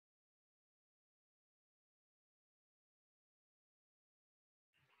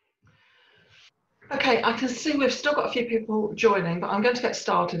Okay, I can see we've still got a few people joining, but I'm going to get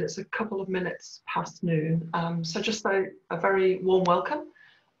started. It's a couple of minutes past noon. So just a very warm welcome.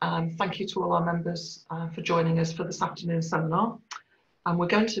 Thank you to all our members for joining us for this afternoon's seminar. And we're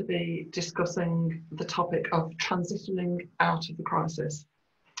going to be discussing the topic of transitioning out of the crisis.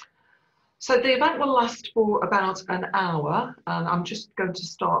 So the event will last for about an hour, and I'm just going to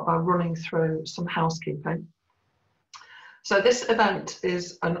start by running through some housekeeping. So this event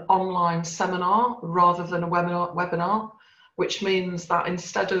is an online seminar rather than a webinar, which means that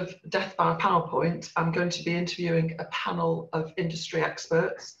instead of death by PowerPoint, I'm going to be interviewing a panel of industry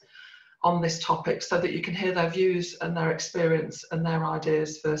experts on this topic so that you can hear their views and their experience and their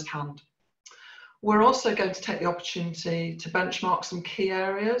ideas firsthand. We're also going to take the opportunity to benchmark some key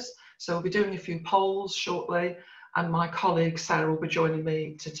areas. So we'll be doing a few polls shortly, and my colleague Sarah will be joining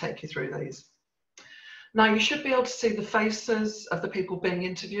me to take you through these. Now, you should be able to see the faces of the people being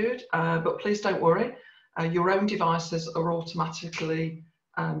interviewed, but please don't worry. Your own devices are automatically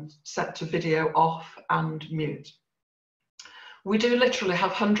set to video off and mute. We do literally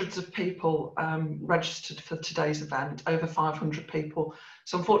have hundreds of people registered for today's event, over 500 people.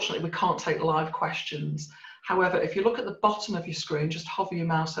 So unfortunately, we can't take live questions. However, if you look at the bottom of your screen, just hover your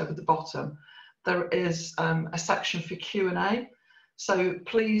mouse over the bottom, there is a section for Q&A. So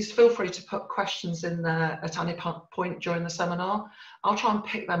please feel free to put questions in there at any point during the seminar. I'll try and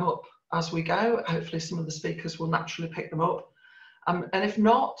pick them up as we go. Hopefully some of the speakers will naturally pick them up. And if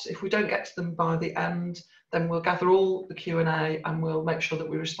not, if we don't get to them by the end, then we'll gather all the Q&A and we'll make sure that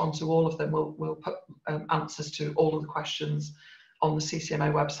we respond to all of them. We'll put answers to all of the questions on the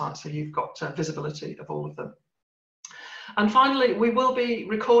CCMA website, so you've got visibility of all of them. And finally, we will be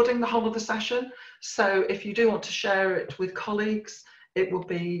recording the whole of the session. So if you do want to share it with colleagues, it will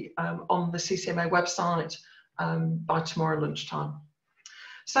be on the CCMA website by tomorrow lunchtime.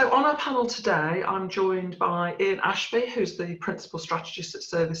 So on our panel today, I'm joined by Ian Ashby, who's the Principal Strategist at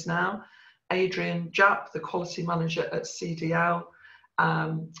ServiceNow, Adrian Japp, the Quality Manager at CDL,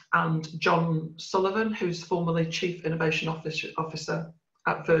 and John Sullivan, who's formerly Chief Innovation Officer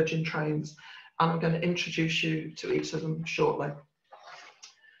at Virgin Trains. And I'm going to introduce you to each of them shortly.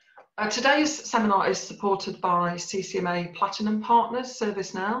 Today's seminar is supported by CCMA Platinum Partners,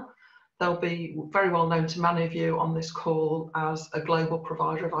 ServiceNow. They'll be very well known to many of you on this call as a global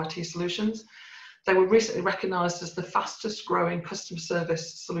provider of IT solutions. They were recently recognised as the fastest growing customer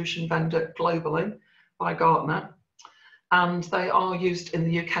service solution vendor globally by Gartner. And they are used in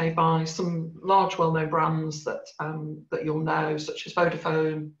the UK by some large well-known brands that you'll know, such as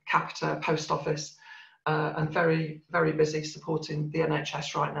Vodafone, Capita, Post Office, and very, very busy supporting the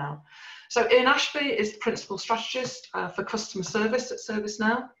NHS right now. So Ian Ashby is the Principal Strategist for Customer Service at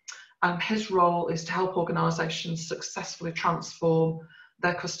ServiceNow. And his role is to help organisations successfully transform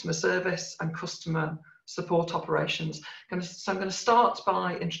their customer service and customer support operations. So I'm going to start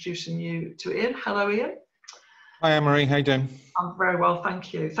by introducing you to Ian. Hello, Ian. Hi, Anne-Marie. How you doing? I'm very well,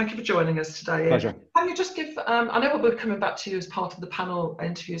 thank you. Thank you for joining us today, Ian. Pleasure. Can you just give, I know we'll be coming back to you as part of the panel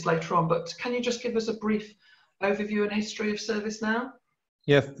interviews later on, but can you just give us a brief overview and history of ServiceNow?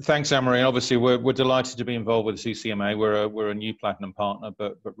 Yeah, thanks, Anne-Marie. Obviously, we're delighted to be involved with the CCMA. We're a new platinum partner,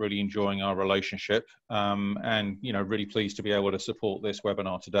 but really enjoying our relationship, and really pleased to be able to support this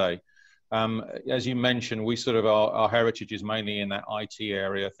webinar today. As you mentioned, we sort of our heritage is mainly in that IT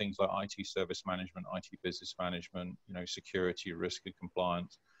area, things like IT service management, IT business management, security, risk and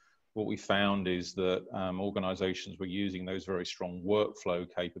compliance. What we found is that organizations were using those very strong workflow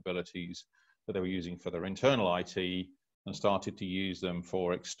capabilities that they were using for their internal IT and started to use them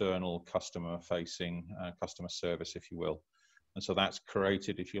for external customer-facing customer service, if you will. And so that's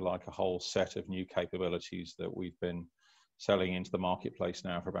created, if you like, a whole set of new capabilities that we've been selling into the marketplace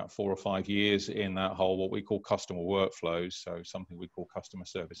now for about 4 or 5 years in that whole, what we call customer workflows, so something we call customer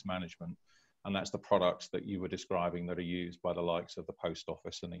service management. And that's the products that you were describing that are used by the likes of the Post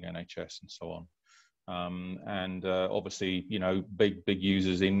Office and the NHS and so on. Obviously, big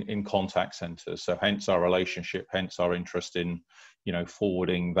users in contact centers. So hence our relationship, hence our interest in,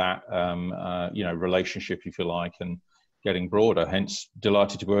 forwarding that, relationship, if you like, and getting broader. Hence,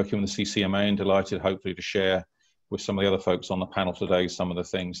 delighted to be working with the CCMA and delighted, hopefully, to share with some of the other folks on the panel today some of the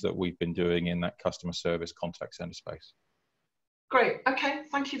things that we've been doing in that customer service contact center space. Great. Okay.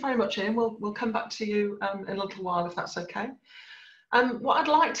 Thank you very much, Ian. We'll come back to you in a little while, if that's okay. What I'd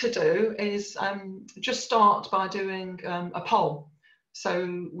like to do is just start by doing a poll.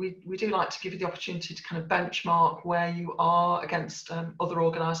 So we do like to give you the opportunity to kind of benchmark where you are against other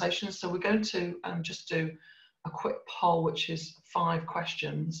organisations. So we're going to just do a quick poll, which is 5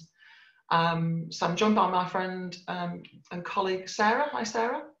 questions. So I'm joined by my friend and colleague Sarah. Hi,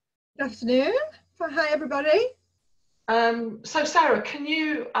 Sarah. Good afternoon. Hi, everybody. So Sarah, can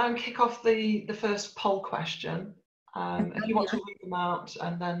you kick off the first poll question? If you want to read them out,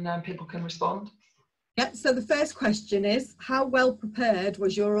 and then people can respond. Yeah, so the first question is, how well prepared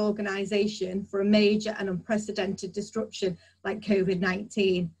was your organisation for a major and unprecedented disruption like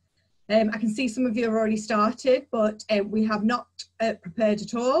COVID-19? I can see some of you have already started, but we have not prepared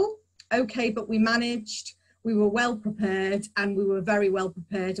at all. Okay, but we managed, we were well prepared, and we were very well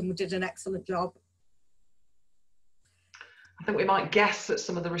prepared, and we did an excellent job. I think we might guess at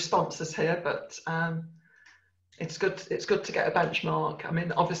some of the responses here, but it's good to get a benchmark. I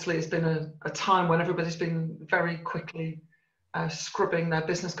mean, obviously it's been a time when everybody's been very quickly scrubbing their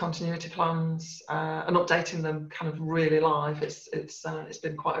business continuity plans and updating them kind of really live. It's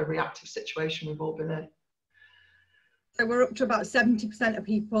been quite a reactive situation we've all been in. So we're up to about 70% of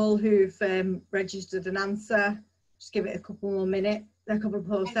people who've registered an answer. Just give it a couple more minutes, a couple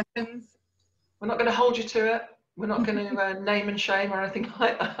more seconds. We're not going to hold you to it. We're not going to name and shame or anything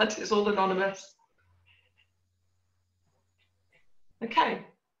like that. It's all anonymous. Okay.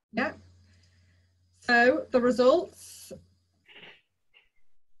 Yeah. So the results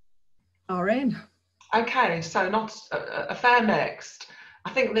are in. Okay, so not a fair mixed. I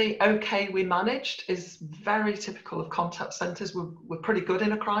think the okay we managed is very typical of contact centres. We're pretty good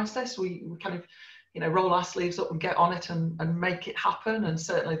in a crisis. We kind of, you know, roll our sleeves up and get on it and make it happen. And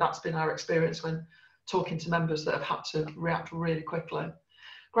certainly that's been our experience when talking to members that have had to react really quickly.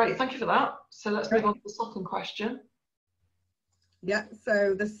 Great, thank you for that. So let's move on to the second question. Yeah,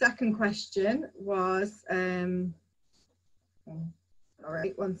 so the second question was, all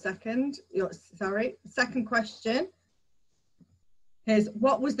right, 1 second. Sorry, second question is,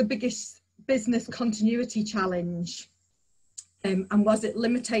 what was the biggest business continuity challenge? And was it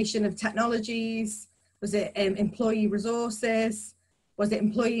limitation of technologies? Was it employee resources? Was it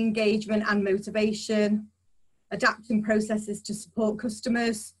employee engagement and motivation? Adapting processes to support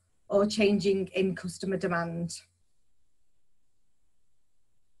customers, or changing in customer demand?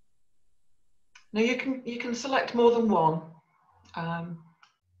 Now you can select more than one,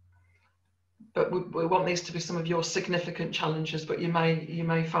 but we want these to be some of your significant challenges. But you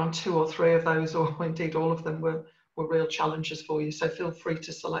may find 2 or 3 of those, or indeed all of them, were real challenges for you. So feel free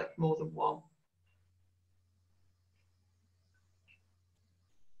to select more than one.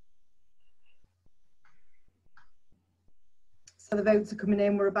 So the votes are coming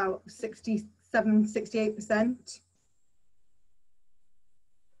in. We're about 67, 68%.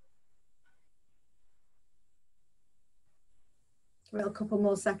 Well, a couple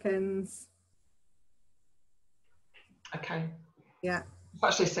more seconds. Okay. Yeah. It's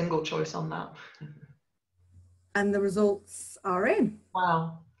actually single choice on that. And the results are in.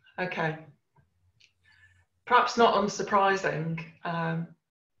 Wow. Okay. Perhaps not unsurprising.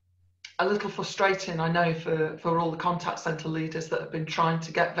 A little frustrating, I know, for all the contact centre leaders that have been trying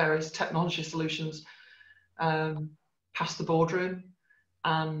to get various technology solutions past the boardroom,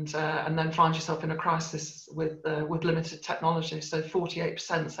 and then find yourself in a crisis with limited technology. So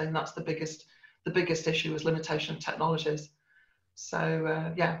 48% saying that's the biggest issue is limitation of technologies.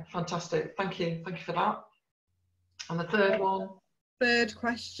 So yeah, fantastic. Thank you for that. And the third one. Third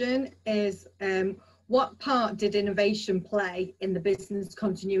question is, what part did innovation play in the business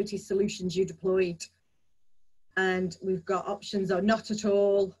continuity solutions you deployed? And we've got options are not at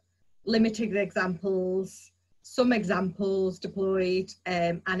all, limited examples, some examples deployed,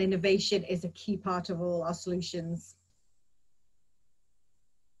 and innovation is a key part of all our solutions.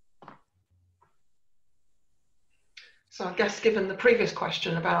 So I guess given the previous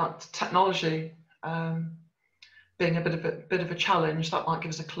question about technology being a bit of a challenge, that might give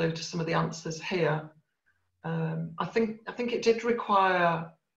us a clue to some of the answers here. I think it did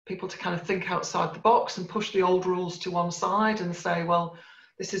require people to kind of think outside the box and push the old rules to one side and say, well,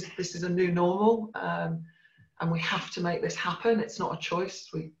 this is a new normal, and we have to make this happen. It's not a choice.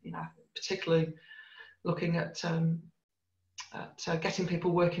 We, you know, particularly looking at getting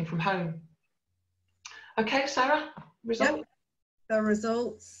people working from home. Okay, Sarah, result. Yep. The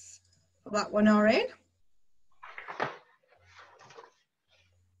results for that one are in.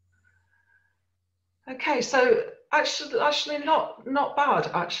 Okay, so actually not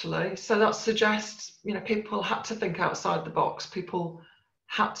bad actually. So that suggests, you know, people had to think outside the box. People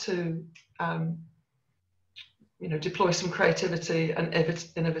had to you know, deploy some creativity and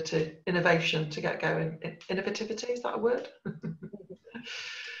innovation to get going. Innovativity, is that a word?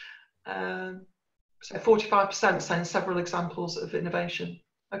 So 45% saying several examples of innovation.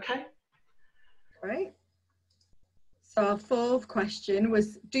 Okay. Right. So our fourth question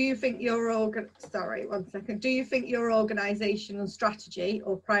was, do you think your organizational strategy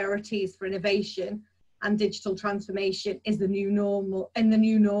or priorities for innovation and digital transformation is the new normal, and the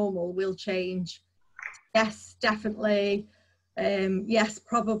new normal will change? Yes, definitely. Yes,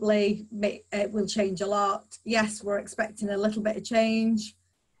 probably. It will change a lot. Yes, we're expecting a little bit of change.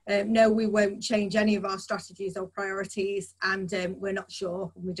 No, we won't change any of our strategies or priorities, and we're not sure,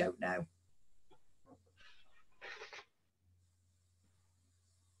 and we don't know.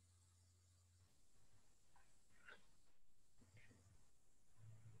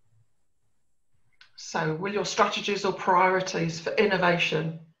 So will your strategies or priorities for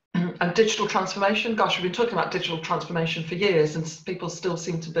innovation and digital transformation? Gosh, we've been talking about digital transformation for years, and people still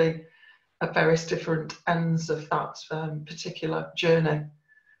seem to be at various different ends of that particular journey.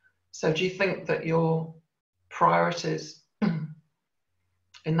 So do you think that your priorities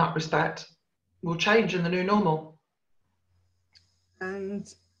in that respect will change in the new normal? And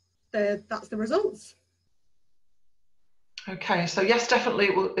that's the results. Okay, so yes, definitely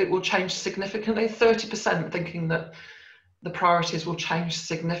it will change significantly. 30% thinking that the priorities will change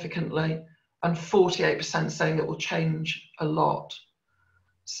significantly, and 48% saying it will change a lot.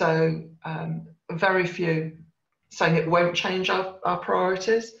 So very few saying it won't change our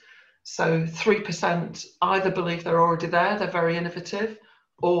priorities. So 3% either believe they're already there, they're very innovative,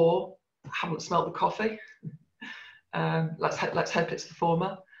 or haven't smelt the coffee. Let's hope it's the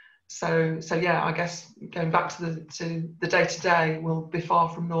former. So yeah, I guess going back to the day-to-day will be far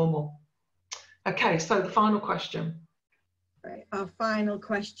from normal. Okay, so the final question. Right, our final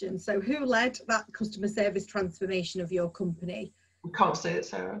question. So who led that customer service transformation of your company? We can't see it,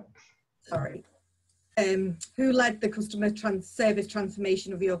 Sarah. Sorry. Who led the customer service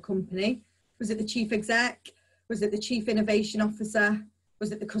transformation of your company? Was it the chief exec? Was it the chief innovation officer?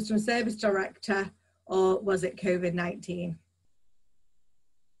 Was it the customer service director? Or was it COVID-19?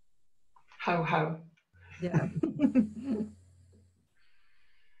 Ho ho. Yeah.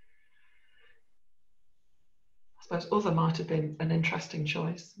 I suppose other might have been an interesting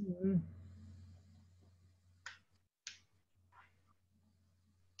choice. Mm-hmm.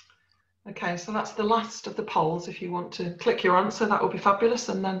 Okay, so that's the last of the polls. If you want to click your answer, that would be fabulous,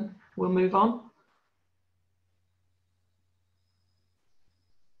 and then we'll move on.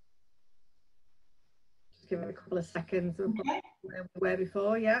 Just give it a couple of seconds. Okay. Where we were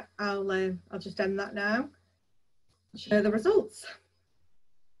before. Yeah, I'll just end that now. Share the results.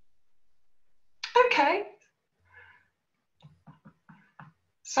 Okay.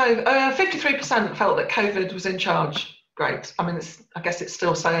 So 53% felt that COVID was in charge. Great. I mean, I guess it's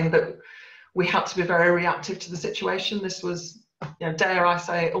still saying that we had to be very reactive to the situation. This was, you know, dare I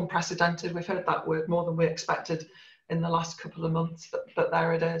say, unprecedented. We've heard that word more than we expected in the last couple of months, but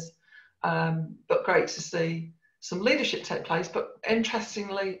there it is. But great to see some leadership take place, but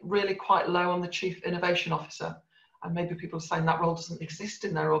interestingly, really quite low on the Chief Innovation Officer. And maybe people are saying that role doesn't exist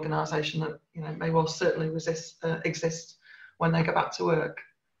in their organisation, that, you know, may well certainly exist when they go back to work.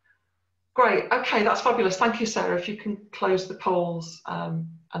 Great, okay, that's fabulous. Thank you, Sarah. If you can close the polls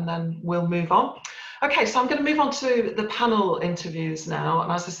and then we'll move on. Okay, so I'm going to move on to the panel interviews now.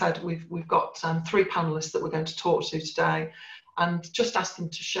 And as I said, we've got 3 panellists that we're going to talk to today and just ask them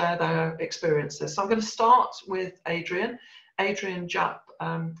to share their experiences. So I'm going to start with Adrian. Adrian Japp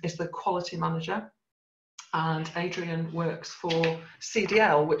is the quality manager, and Adrian works for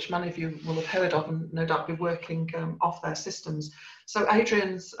CDL, which many of you will have heard of and no doubt be working off their systems. So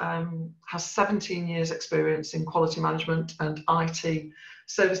Adrian's has 17 years experience in quality management and IT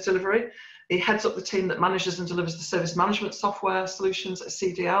service delivery. He heads up the team that manages and delivers the service management software solutions at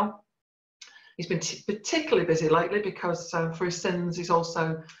CDL. He's been particularly busy lately because for his sins, he's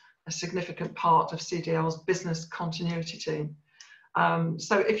also a significant part of CDL's business continuity team.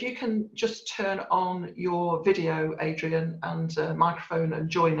 So if you can just turn on your video, Adrian, and microphone and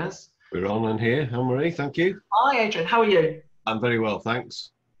join us. We're on and here, Anne-Marie, thank you. Hi, Adrian, how are you? I'm very well,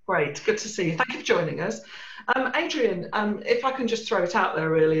 thanks. Great, good to see you. Thank you for joining us. Adrian, if I can just throw it out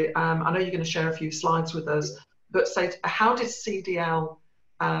there really, I know you're going to share a few slides with us, but say, how did CDL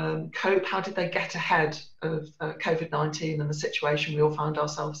cope? How did they get ahead of COVID-19 and the situation we all found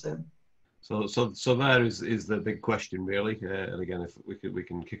ourselves in? So there is the big question really, and again, if we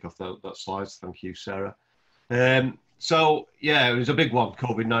can kick off that slide. Thank you, Sarah. So yeah, it was a big one.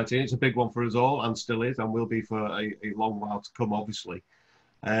 COVID-19. It's a big one for us all, and still is, and will be for a long while to come, obviously.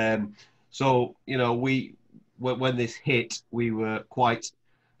 So you know, when this hit, we were quite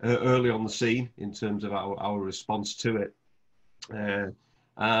early on the scene in terms of our response to it,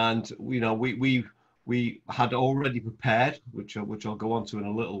 and you know, we had already prepared, which I'll go on to in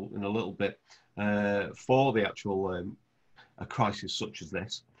a little bit, for the actual a crisis such as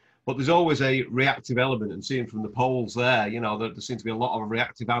this. But there's always a reactive element, and seeing from the polls there, you know, there seems to be a lot of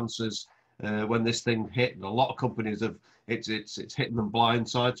reactive answers when this thing hit. And a lot of companies have, it's hitting them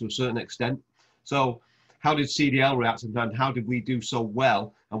blindside to a certain extent. So how did CDL react, and how did we do so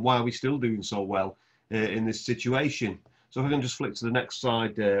well, and why are we still doing so well in this situation? So if I can just flick to the next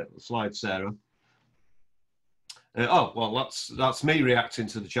slide, Sarah. Oh, well, that's me reacting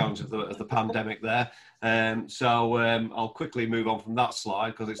to the challenge of the pandemic there. I'll quickly move on from that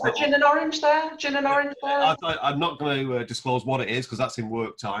slide because it's not gin and orange there. Gin and orange there. I'm not going to disclose what it is because that's in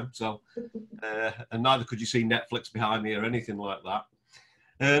work time. So, and neither could you see Netflix behind me or anything like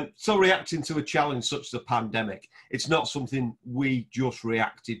that. So reacting to a challenge such as the pandemic, it's not something we just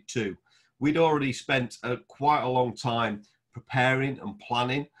reacted to. We'd already spent quite a long time preparing and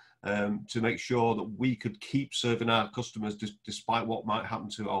planning to make sure that we could keep serving our customers despite what might happen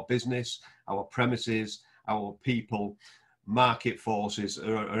to our business, our premises, our people, market forces,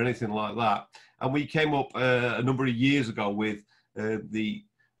 or anything like that. And we came up a number of years ago with the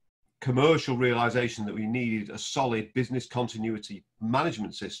commercial realization that we needed a solid business continuity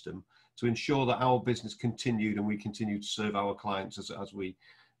management system to ensure that our business continued and we continued to serve our clients as we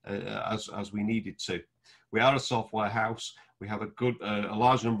needed to. We are a software house. We have a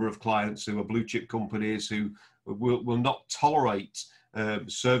large number of clients who are blue chip companies who will not tolerate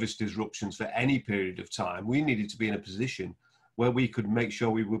service disruptions for any period of time. We needed to be in a position where we could make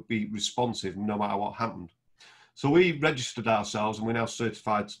sure we would be responsive no matter what happened. So we registered ourselves, and we're now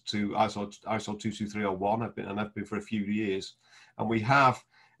certified to ISO 22301. I've been for a few years, and we have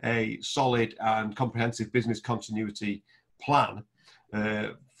a solid and comprehensive business continuity plan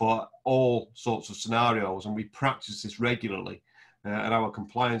for all sorts of scenarios, and we practice this regularly. And our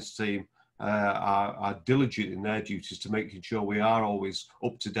compliance team are diligent in their duties to making sure we are always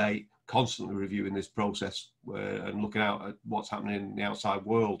up to date, constantly reviewing this process and looking out at what's happening in the outside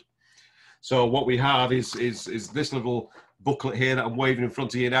world. So what we have is this little booklet here that I'm waving in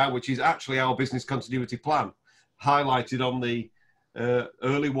front of you now, which is actually our business continuity plan, highlighted on the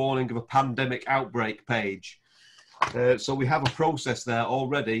early warning of a pandemic outbreak page. So we have a process there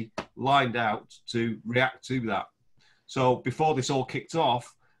already lined out to react to that. So before this all kicked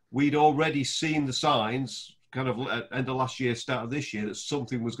off, we'd already seen the signs kind of at end of last year, start of this year, that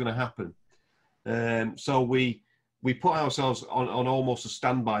something was going to happen. So we put ourselves on almost a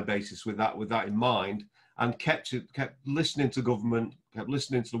standby basis with that in mind, and kept listening to government, kept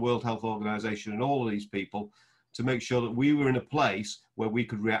listening to the World Health Organization and all of these people to make sure that we were in a place where we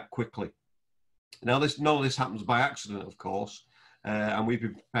could react quickly. Now, none of this happens by accident, of course, and we've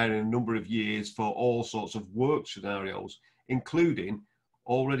been preparing a number of years for all sorts of work scenarios, including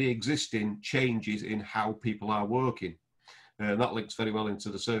already existing changes in how people are working. And that links very well into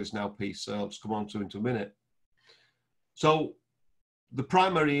the ServiceNow piece, so I'll just come on to in a minute. So the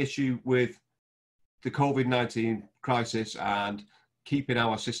primary issue with the COVID-19 crisis and keeping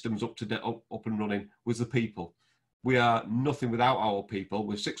our systems up and running was the people. We are nothing without our people.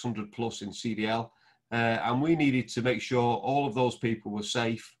 We're 600 plus in CDL, and we needed to make sure all of those people were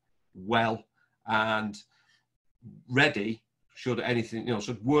safe, well, and ready should anything,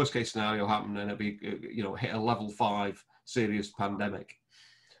 should worst case scenario happen and it be, hit a level 5 serious pandemic.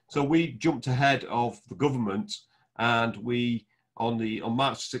 So we jumped ahead of the government, and we, on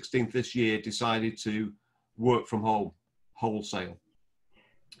March 16th this year, decided to work from home wholesale.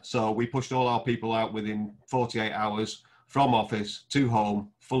 So we pushed all our people out within 48 hours from office to home,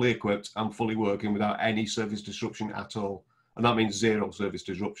 fully equipped and fully working without any service disruption at all. And that means 0 service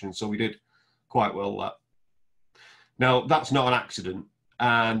disruption. So we did quite well that. Now, that's not an accident.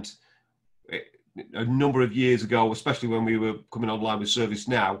 And a number of years ago, especially when we were coming online with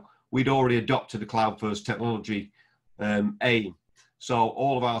ServiceNow, we'd already adopted a cloud-first technology aim. So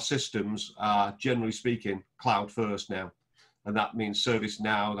all of our systems are, generally speaking, cloud-first now. And that means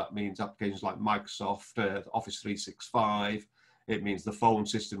ServiceNow, that means applications like Microsoft, Office 365, it means the phone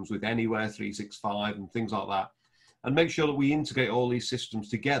systems with Anywhere 365 and things like that. And make sure that we integrate all these systems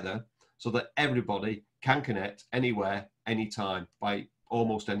together so that everybody can connect anywhere, anytime, by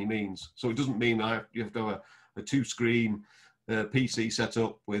almost any means. So it doesn't mean that you have to have a 2-screen PC set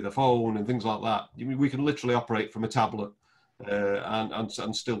up with a phone and things like that. We can literally operate from a tablet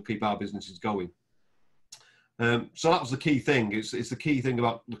and still keep our businesses going. So that was the key thing. It's the key thing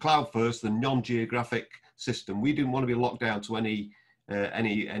about the cloud first, the non-geographic system. We didn't want to be locked down to any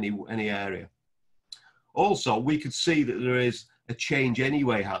area. Also, we could see that there is a change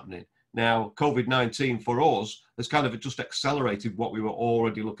anyway happening. Now, COVID-19 for us has kind of just accelerated what we were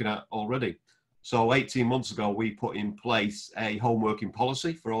already looking at already. So 18 months ago, we put in place a home working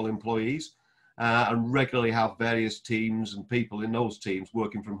policy for all employees. and regularly have various teams and people in those teams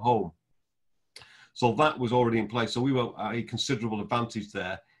working from home. So that was already in place. So we were at a considerable advantage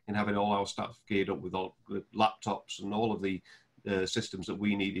there in having all our staff geared up with all the laptops and all of the systems that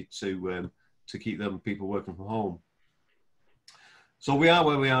we needed to keep them people working from home. So we are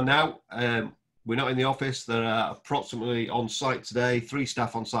where we are now. We're not in the office. There are approximately on site today, 3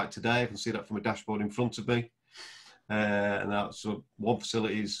 staff on site today. I can see that from a dashboard in front of me. And that's one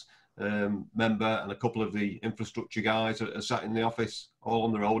facilities member and a couple of the infrastructure guys are sat in the office, all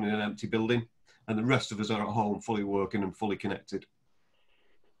on their own in an empty building. And the rest of us are at home, fully working and fully connected.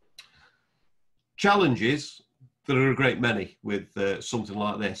 Challenges, there are a great many with something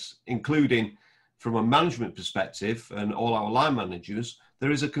like this, including from a management perspective and all our line managers,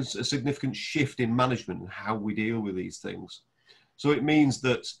 there is a significant shift in management and how we deal with these things. So it means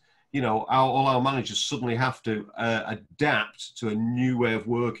that, you know, all our managers suddenly have to adapt to a new way of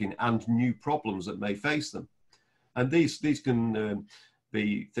working and new problems that may face them. And these can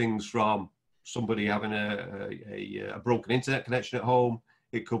be things from somebody having a broken internet connection at home.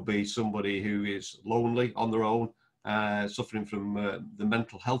 It could be somebody who is lonely on their own, suffering from the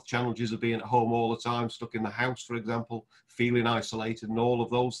mental health challenges of being at home all the time, stuck in the house, for example, feeling isolated and all of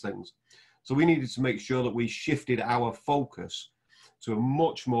those things. So we needed to make sure that we shifted our focus to a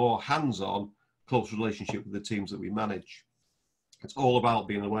much more hands-on, close relationship with the teams that we manage. It's all about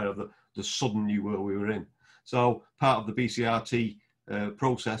being aware of the sudden new world we were in. So part of the BCRT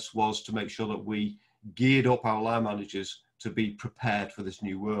process was to make sure that we geared up our line managers to be prepared for this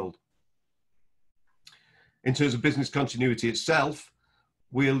new world. In terms of business continuity itself,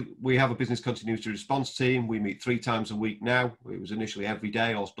 we have a business continuity response team. We meet 3 times a week now. It was initially every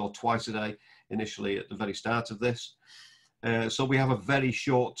day or twice a day initially at the very start of this. So we have a very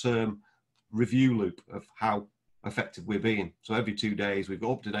short-term review loop of how effective we're being. So every 2 days we've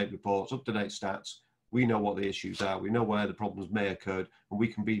got up-to-date reports, up-to-date stats. We know what the issues are. We know where the problems may occur, and we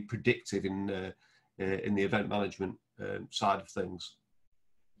can be predictive in the event management side of things.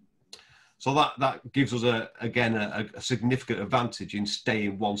 So that gives us, again, a significant advantage in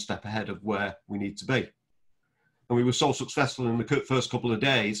staying 1 step ahead of where we need to be. And we were so successful in the first couple of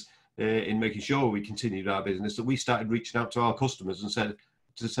days in making sure we continued our business that we started reaching out to our customers and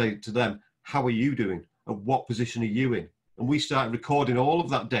say to them, how are you doing? And what position are you in? And we started recording all of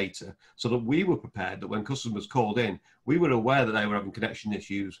that data so that we were prepared that when customers called in, we were aware that they were having connection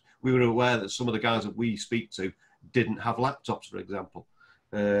issues. We were aware that some of the guys that we speak to didn't have laptops, for example.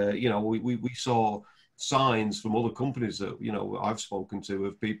 You know, we saw signs from other companies that, you know, I've spoken to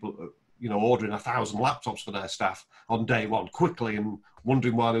of people, you know, ordering 1,000 laptops for their staff on day 1 quickly and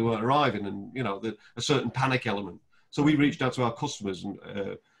wondering why they weren't arriving, and, you know, a certain panic element. So we reached out to our customers and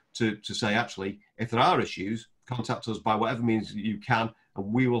to say, actually, if there are issues, contact us by whatever means you can,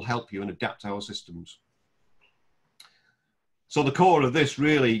 and we will help you and adapt our systems. So the core of this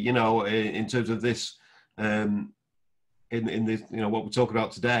really, you know, in terms of this, in this, you know, what we're talking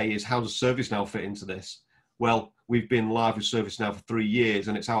about today is how does ServiceNow fit into this? Well, we've been live with ServiceNow for 3 years,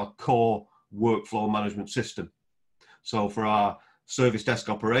 and it's our core workflow management system. So for our service desk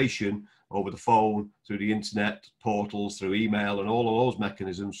operation over the phone, through the internet, portals, through email, and all of those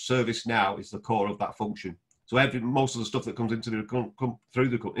mechanisms, ServiceNow is the core of that function. So most of the stuff that comes into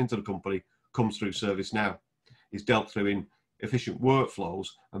the company comes through ServiceNow. It's dealt through in efficient workflows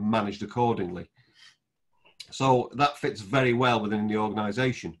and managed accordingly. So that fits very well within the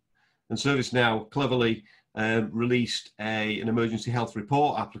organisation. And ServiceNow cleverly released an emergency health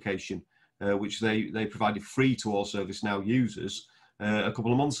report application, which they provided free to all ServiceNow users a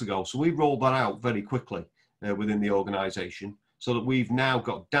couple of months ago. So we rolled that out very quickly within the organisation, so that we've now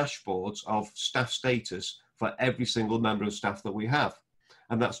got dashboards of staff status for every single member of staff that we have.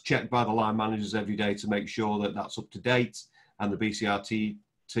 And that's checked by the line managers every day to make sure that that's up to date, and the BCRT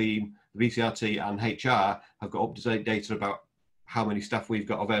team, the BCRT and HR have got up-to-date data about how many staff we've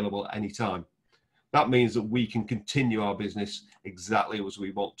got available at any time. That means that we can continue our business exactly as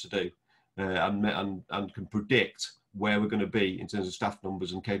we want to do, and can predict where we're going to be in terms of staff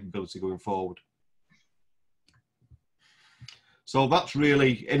numbers and capability going forward. So that's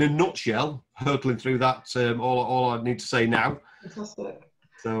really, in a nutshell, hurtling through that, all I need to say now. Fantastic.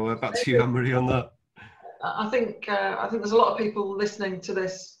 So back to you, Anne-Marie, on that. I think there's a lot of people listening to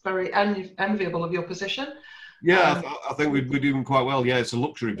this very enviable of your position. Yeah, I think we're doing quite well. Yeah, it's a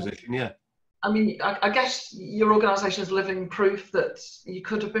luxury position, yeah. I mean, I guess your organisation is living proof that you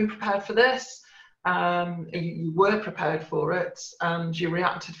could have been prepared for this. You were prepared for it, and you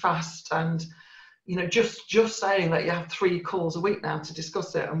reacted fast. And, you know, just saying that you have 3 calls a week now to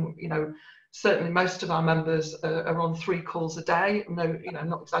discuss it, and, you know, certainly most of our members are on 3 calls a day. No, you know,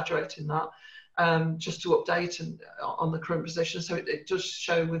 not exaggerating that. just to update on the current position. So it does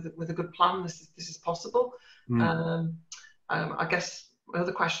show with a good plan this is possible. I guess my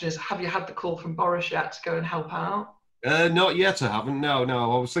other question is, have you had the call from Boris yet to go and help out? Not yet, I haven't. No.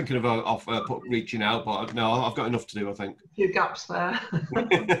 I was thinking of reaching out, but no, I've got enough to do, I think. A few gaps there.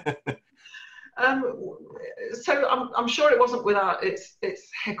 So I'm sure it wasn't without its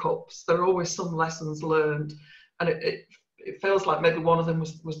hiccups. There are always some lessons learned, and it feels like maybe one of them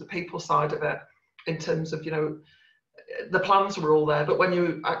was the people side of it, in terms of, you know, the plans were all there, but when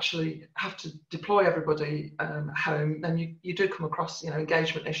you actually have to deploy everybody home, then you do come across, you know,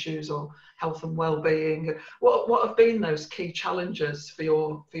 engagement issues or health and well-being. What have been those key challenges for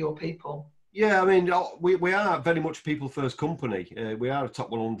your people? Yeah, I mean, we are very much people first company. We are a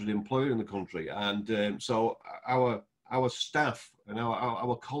top 100 employer in the country, and so our staff and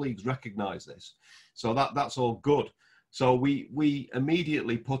our colleagues recognise this. So that's all good. So we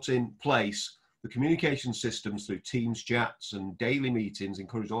immediately put in place the communication systems through Teams chats and daily meetings,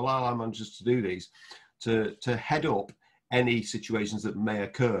 encourage all our line managers to do these, to head up any situations that may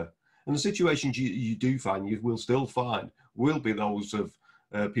occur. And the situations you do find, you will still find, will be those of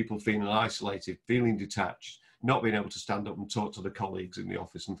people feeling isolated, feeling detached, not being able to stand up and talk to the colleagues in the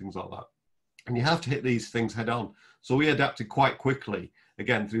office and things like that. And you have to hit these things head on. So we adapted quite quickly,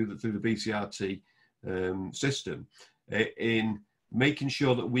 again, through the BCRT system, in making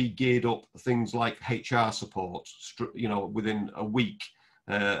sure that we geared up things like HR support, you know, within a week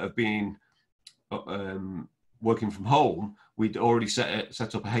of being working from home. We'd already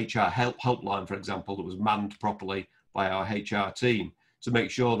set up a HR helpline, for example, that was manned properly by our HR team, to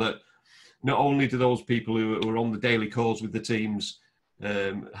make sure that not only do those people who are on the daily calls with the teams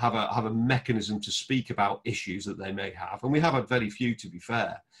have a mechanism to speak about issues that they may have, and we have had very few, to be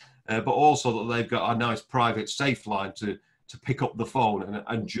fair, but also that they've got a nice private safe line to pick up the phone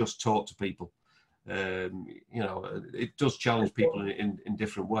and just talk to people. You know, it does challenge people in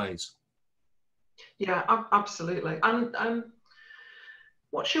different ways. Yeah, absolutely. And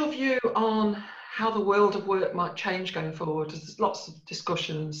what's your view on how the world of work might change going forward? There's lots of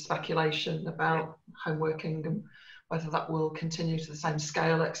discussion, speculation about home working and whether that will continue to the same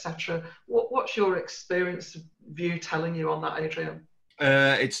scale, etc. What's your experience view telling you on that, Adrian?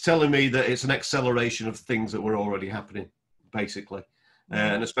 It's telling me that it's an acceleration of things that were already happening, basically.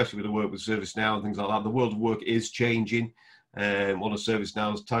 And especially with the work with ServiceNow and things like that. The world of work is changing. One of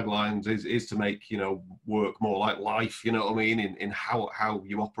ServiceNow's taglines is to make, you know, work more like life, you know what I mean, in how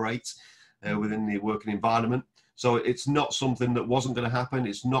you operate within the working environment. So it's not something that wasn't going to happen.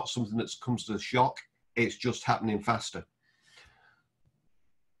 It's not something that comes as a shock. It's just happening faster.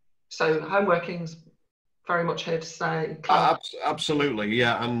 So home working's very much here to stay. Absolutely,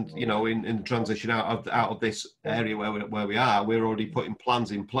 yeah. And you know, in the transition out of this area where we are, we're already putting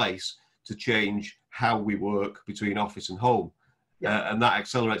plans in place to change how we work between office and home, and that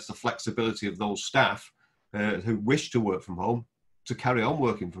accelerates the flexibility of those staff who wish to work from home to carry on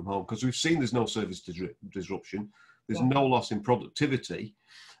working from home, because we've seen there's no service disruption, there's no loss in productivity,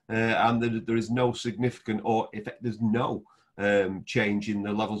 and there is no significant, or if there's no change in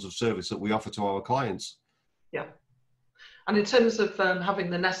the levels of service that we offer to our clients. Yeah. And in terms of having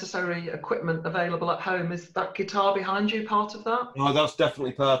the necessary equipment available at home, is that guitar behind you part of that? Oh, that's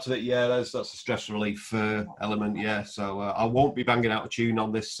definitely part of it. Yeah, that's a stress relief element. Yeah, so I won't be banging out a tune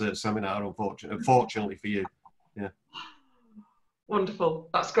on this seminar, unfortunately for you. Yeah. Wonderful.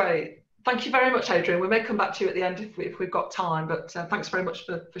 That's great. Thank you very much, Adrian. We may come back to you at the end if we've got time, but thanks very much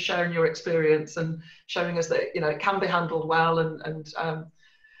for sharing your experience and showing us that, you know, it can be handled well,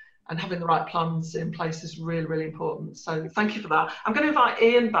 and having the right plans in place is really, really important. So thank you for that. I'm going to invite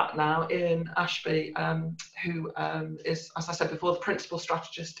Ian back now, Ian Ashby, who is, as I said before, the principal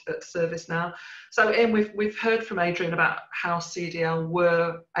strategist at ServiceNow. So Ian, we've heard from Adrian about how CDL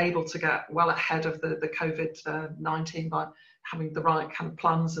were able to get well ahead of the COVID-19 by having the right kind of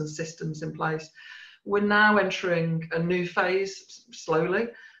plans and systems in place. We're now entering a new phase, slowly,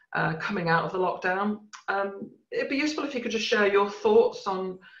 coming out of the lockdown. It'd be useful if you could just share your thoughts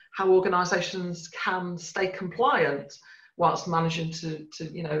on how organisations can stay compliant whilst managing to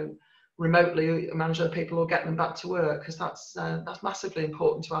you know, remotely manage other people or get them back to work, because that's massively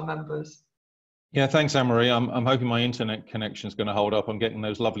important to our members. Yeah, thanks, Anne-Marie. I'm hoping my internet connection is going to hold up. I'm getting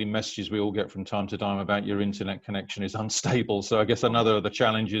those lovely messages we all get from time to time about your internet connection is unstable. So I guess another of the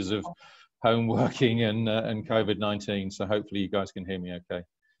challenges of home working and COVID-19. So hopefully you guys can hear me okay.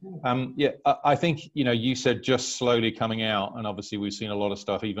 Yeah, I think, you know, you said just slowly coming out, and obviously we've seen a lot of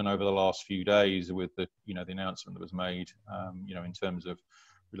stuff even over the last few days with the, you know, the announcement that was made, you know, in terms of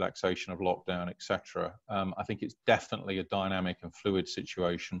relaxation of lockdown, etc. I think it's definitely a dynamic and fluid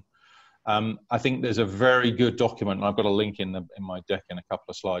situation. I think there's a very good document, and I've got a link in my deck in a couple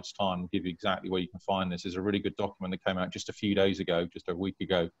of slides' time. I'll give you exactly where you can find this. There's a really good document that came out just a few days ago, just a week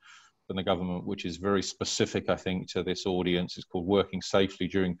ago, from the government, which is very specific, I think, to this audience. It's called Working Safely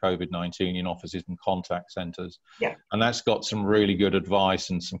During COVID-19 in Offices and Contact Centres. Yeah. And that's got some really good advice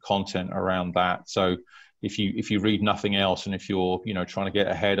and some content around that. So if you read nothing else, and if you're trying to get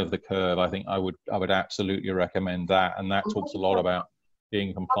ahead of the curve, I think I would absolutely recommend that. And that talks a lot about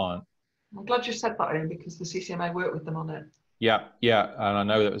being compliant. I'm glad you said that, Ian, because the CCMA worked with them on it. Yeah, and I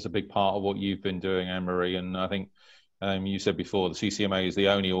know that was a big part of what you've been doing, Anne-Marie, and I think you said before the CCMA is the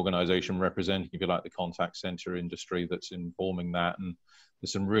only organisation representing, if you like, the contact centre industry that's informing that, and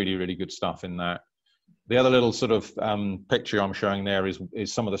there's some really, really good stuff in that. The other little sort of picture I'm showing there is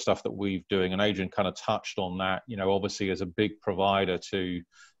some of the stuff that we're doing, and Adrian kind of touched on that. Obviously as a big provider to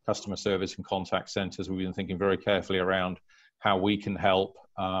customer service and contact centres, we've been thinking very carefully around how we can help,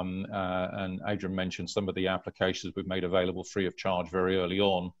 and Adrian mentioned some of the applications we've made available free of charge very early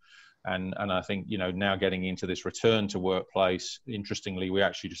on, and I think now getting into this return to workplace, interestingly, we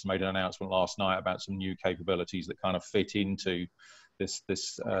actually just made an announcement last night about some new capabilities that kind of fit into this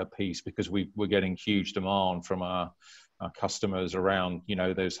piece, because we're getting huge demand from our customers around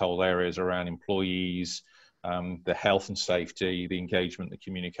those whole areas around employees, the health and safety, the engagement, the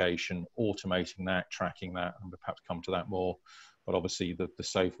communication, automating that, tracking that, and we'll perhaps come to that more, but obviously the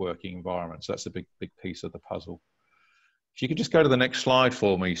safe working environment. So that's a big piece of the puzzle. If you could just go to the next slide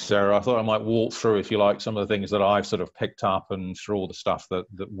for me, Sarah. I thought I might walk through, if you like, some of the things that I've sort of picked up and through all the stuff that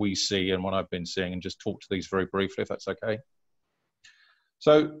we see and what I've been seeing, and just talk to these very briefly, if that's okay.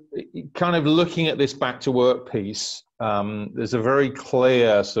 So kind of looking at this back to work piece, there's a very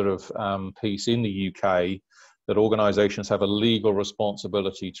clear sort of piece in the UK that organisations have a legal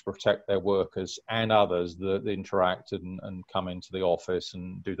responsibility to protect their workers and others that interact and come into the office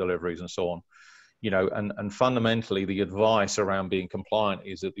and do deliveries and so on. And fundamentally the advice around being compliant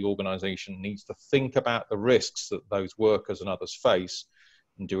is that the organisation needs to think about the risks that those workers and others face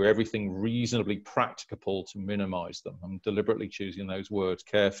and do everything reasonably practicable to minimise them. I'm deliberately choosing those words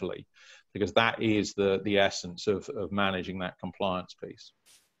carefully, because that is the essence of managing that compliance piece.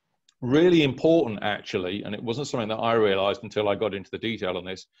 Really important, actually, and it wasn't something that I realised until I got into the detail on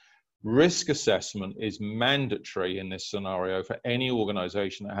this, risk assessment is mandatory in this scenario for any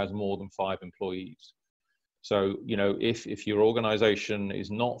organisation that has more than 5 employees. So, if your organisation is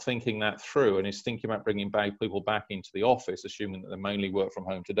not thinking that through and is thinking about bringing people back into the office, assuming that they mainly work from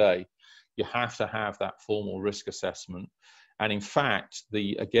home today, you have to have that formal risk assessment. And in fact,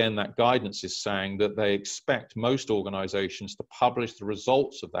 again, that guidance is saying that they expect most organisations to publish the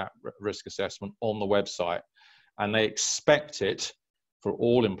results of that risk assessment on the website, and they expect it for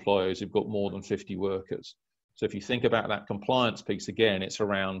all employers who've got more than 50 workers. So if you think about that compliance piece, again, it's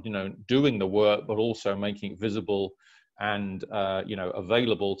around doing the work, but also making it visible and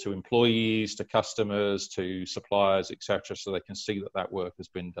available to employees, to customers, to suppliers, etc., so they can see that that work has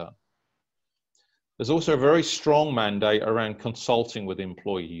been done. There's also a very strong mandate around consulting with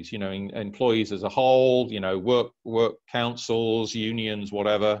employees. Employees as a whole, work councils, unions,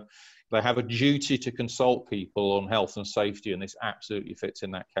 whatever. They have a duty to consult people on health and safety, and this absolutely fits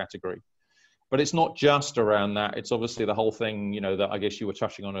in that category. But it's not just around that. It's obviously the whole thing, that I guess you were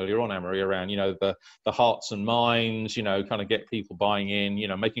touching on earlier on, Anne-Marie, around, the hearts and minds, kind of get people buying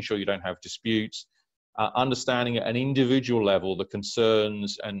in, making sure you don't have disputes, understanding at an individual level the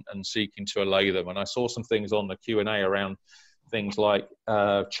concerns and seeking to allay them. And I saw some things on the Q&A around things like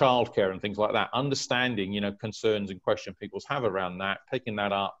childcare and things like that, understanding, concerns and questions people have around that, picking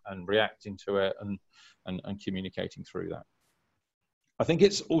that up and reacting to it and communicating through that. I think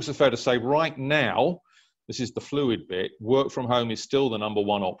it's also fair to say right now, this is the fluid bit, work from home is still the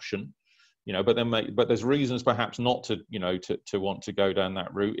 #1 option, but there's reasons perhaps not to, to want to go down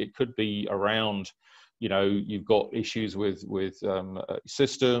that route. It could be around, you've got issues with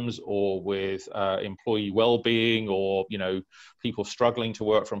systems or with employee well-being, or, people struggling to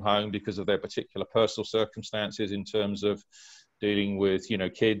work from home because of their particular personal circumstances in terms of dealing with,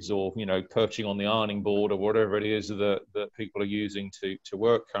 kids, or, perching on the ironing board or whatever it is that people are using to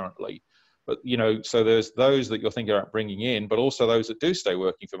work currently. But, so there's those that you're thinking about bringing in, but also those that do stay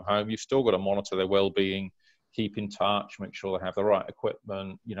working from home. You've still got to monitor their well-being, keep in touch, make sure they have the right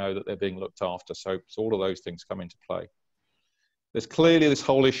equipment, that they're being looked after. So all of those things come into play. There's clearly this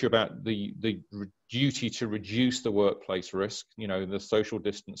whole issue about the duty to reduce the workplace risk, the social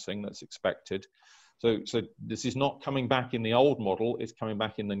distancing that's expected. So this is not coming back in the old model, it's coming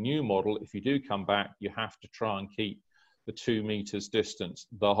back in the new model. If you do come back, you have to try and keep the 2 meters distance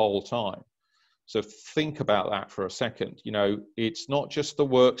the whole time. So think about that for a second. You know, it's not just the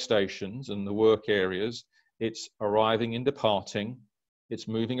workstations and the work areas, it's arriving and departing, it's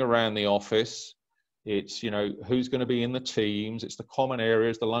moving around the office, it's, you know, who's going to be in the teams, it's the common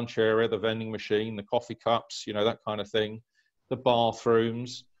areas, the lunch area, the vending machine, the coffee cups, you know, that kind of thing, the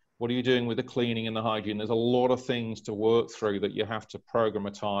bathrooms, what are you doing with the cleaning and the hygiene? There's a lot of things to work through that you have to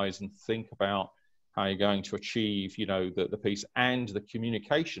programatize and think about how you're going to achieve, you know, the piece, and the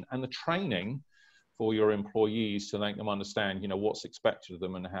communication and the training for your employees to make them understand, you know, what's expected of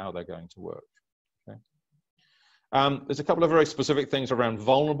them and how they're going to work. Okay. There's a couple of very specific things around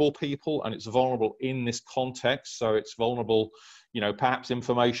vulnerable people, and it's vulnerable in this context. So it's vulnerable, you know, perhaps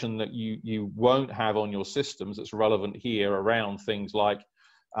information that you won't have on your systems that's relevant here around things like,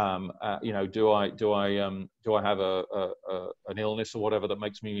 you know, do I have an illness or whatever that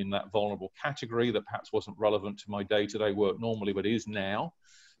makes me in that vulnerable category that perhaps wasn't relevant to my day-to-day work normally, but is now.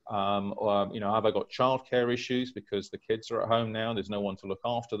 Or, you know, have I got childcare issues because the kids are at home now, there's no one to look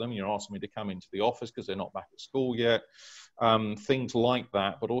after them, you're asking me to come into the office because they're not back at school yet, things like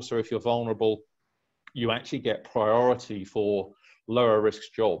that. But also, if you're vulnerable, you actually get priority for lower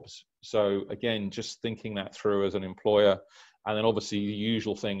risk jobs. So again, just thinking that through as an employer. And then obviously the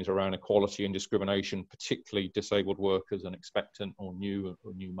usual things around equality and discrimination, particularly disabled workers and expectant or new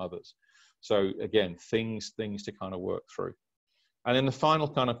mothers. So again, things to kind of work through. And then the final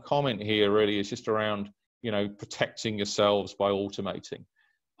kind of comment here really is just around, you know, protecting yourselves by automating.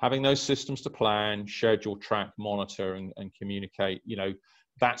 Having those systems to plan, schedule, track, monitor, and communicate, you know,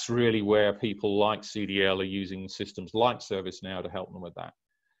 that's really where people like CDL are using systems like ServiceNow to help them with that.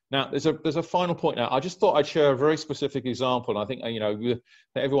 Now, there's a final point now. I just thought I'd share a very specific example. And I think, you know,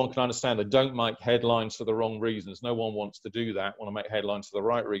 that everyone can understand that don't make headlines for the wrong reasons. No one wants to do that, want to make headlines for the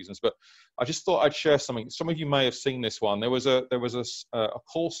right reasons. But I just thought I'd share something. Some of you may have seen this one. There was a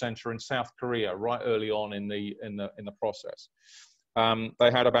call center in South Korea right early on in the process.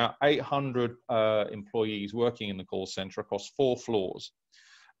 They had about 800 employees working in the call center across 4 floors.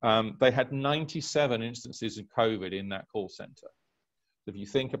 They had 97 instances of COVID in that call center. If you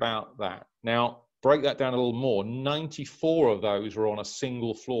think about that, now break that down a little more, 94 of those were on a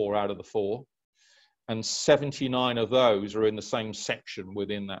single floor out of the 4, and 79 of those are in the same section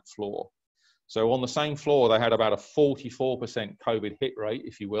within that floor. So on the same floor, they had about a 44% COVID hit rate,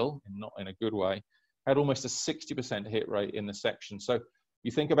 if you will, and not in a good way, had almost a 60% hit rate in the section. So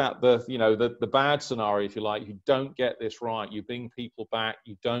you think about the, you know, the bad scenario, if you like, you don't get this right, you bring people back,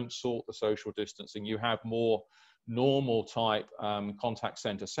 you don't sort the social distancing, you have more normal type contact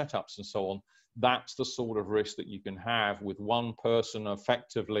center setups and so on. That's the sort of risk that you can have with one person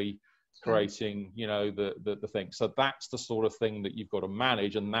effectively creating, you know, the thing. So that's the sort of thing that you've got to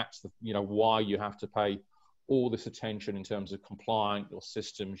manage, and that's the, you know, why you have to pay all this attention in terms of compliance, your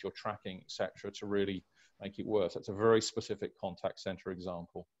systems, your tracking, etc., to really make it worse. That's a very specific contact center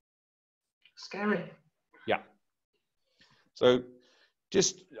example. Scary. Yeah. So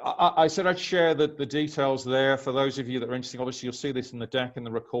just, I said I'd share the details there for those of you that are interested. Obviously, you'll see this in the deck and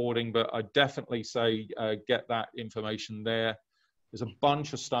the recording, but I definitely say get that information there. There's a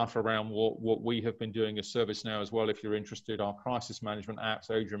bunch of stuff around what we have been doing as ServiceNow as well, if you're interested. Our crisis management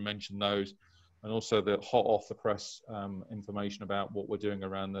apps, Adrian mentioned those, and also the hot off the press information about what we're doing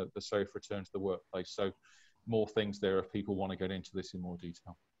around the safe return to the workplace. So more things there if people want to get into this in more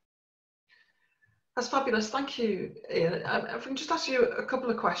detail. That's fabulous. Thank you, Ian. If I can just ask you a couple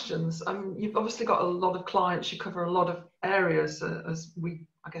of questions. You've obviously got a lot of clients. You cover a lot of areas, as we,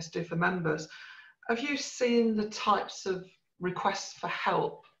 I guess, do for members. Have you seen the types of requests for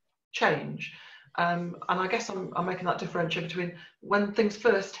help change? And I guess I'm making that differentiation between when things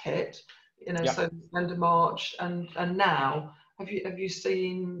first hit, you know, so end of March and now. Have you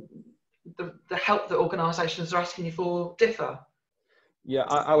seen the help that organisations are asking you for differ? Yeah,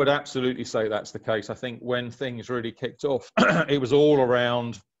 I would absolutely say that's the case. I think when things really kicked off, it was all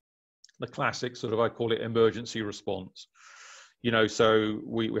around the classic sort of, I call it emergency response. You know, so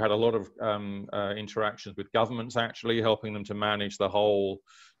we had a lot of interactions with governments, actually helping them to manage the whole,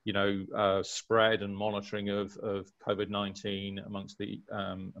 you know, spread and monitoring of COVID-19 amongst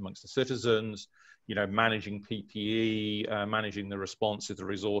the citizens, you know, managing PPE, managing the responses, the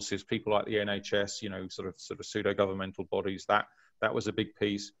resources, people like the NHS, you know, sort of pseudo-governmental bodies, that was a big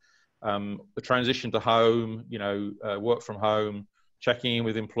piece. The transition to home, you know, work from home, checking in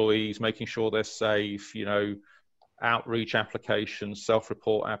with employees, making sure they're safe, you know, outreach applications,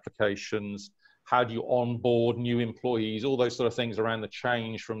 self-report applications, how do you onboard new employees, all those sort of things around the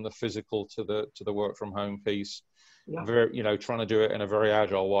change from the physical to the work from home piece. Yeah. Very, you know, trying to do it in a very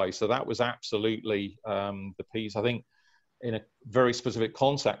agile way. So that was absolutely the piece. I think in a very specific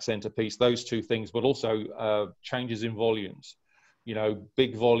contact center piece, those two things, but also changes in volumes. You know,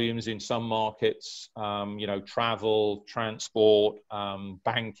 big volumes in some markets, you know, travel, transport,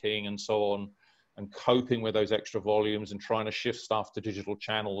 banking, and so on, and coping with those extra volumes and trying to shift stuff to digital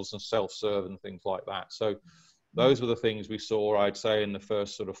channels and self-serve and things like that. So those were the things we saw, I'd say, in the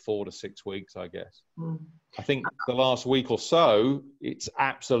first sort of 4 to 6 weeks, I guess. I think the last week or so, it's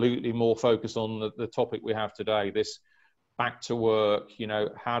absolutely more focused on the topic we have today, this back to work, you know,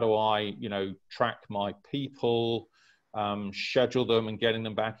 how do I, you know, track my people, schedule them and getting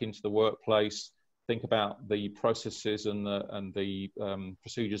them back into the workplace, think about the processes and the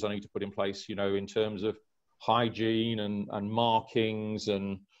procedures I need to put in place, you know, in terms of hygiene and markings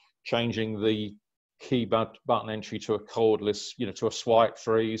and changing the key button entry to a cordless, you know, to a swipe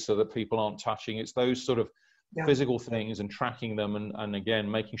free so that people aren't touching. It's those sort of physical things and tracking them and again,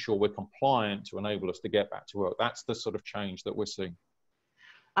 making sure we're compliant to enable us to get back to work. That's the sort of change that we're seeing.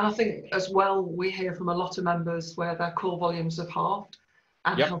 And I think as well, we hear from a lot of members where their call volumes have halved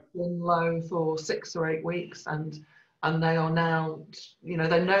and have been low for 6 or 8 weeks. And they are now, you know,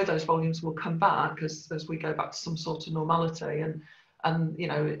 they know those volumes will come back as we go back to some sort of normality. And you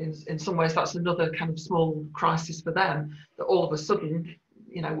know, in some ways, that's another kind of small crisis for them, that all of a sudden,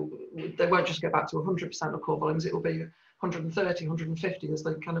 you know, they won't just go back to 100% of call volumes, it will be 130, 150 as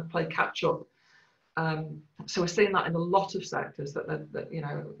they kind of play catch up. So we're seeing that in a lot of sectors that you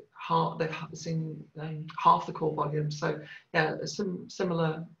know, they've seen half the call volume. So yeah, some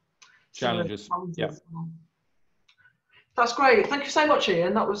similar challenges. Yeah. That's great. Thank you so much,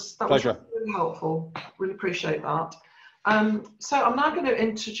 Ian. That was really helpful. Really appreciate that. So I'm now going to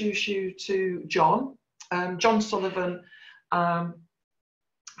introduce you to John. John Sullivan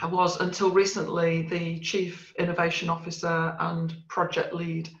was until recently the Chief Innovation Officer and Project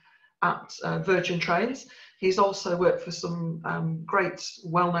Lead at Virgin Trains. He's also worked for some great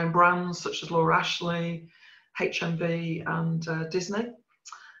well-known brands such as Laura Ashley, HMV and Disney.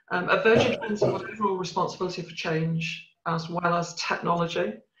 At Virgin Trains, he has overall responsibility for change as well as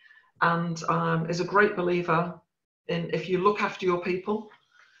technology, and is a great believer in, if you look after your people,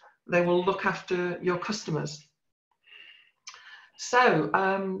 they will look after your customers. So,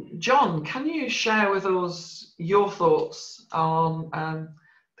 John, can you share with us your thoughts on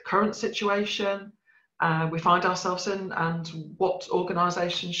the current situation we find ourselves in, and what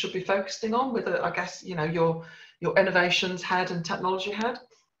organisations should be focusing on with, I guess, you know, your innovations head and technology head?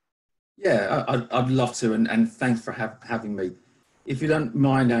 Yeah, I'd love to, and thanks for having me. If you don't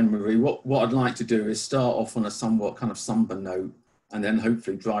mind, Anne-Marie, what I'd like to do is start off on a somewhat kind of somber note, and then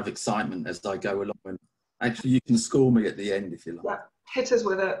hopefully drive excitement as I go along. And actually, you can score me at the end if you like. Yeah, hit us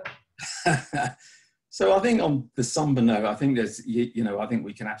with it. So I think on the somber note, I think there's, you know, I think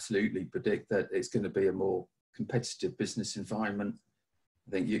we can absolutely predict that it's going to be a more competitive business environment.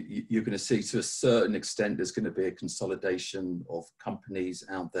 I think you're going to see, to a certain extent, there's going to be a consolidation of companies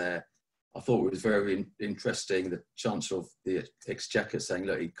out there. I thought it was very interesting, the Chancellor of the Exchequer saying,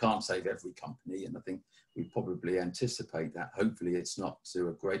 look, he can't save every company. And I think we probably anticipate that. Hopefully it's not to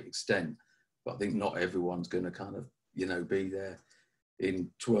a great extent, but I think not everyone's going to kind of, you know, be there in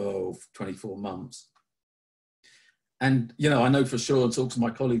 12, 24 months. And, you know, I know for sure, and talk to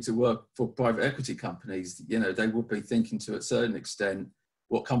my colleagues who work for private equity companies, you know, they will be thinking to a certain extent,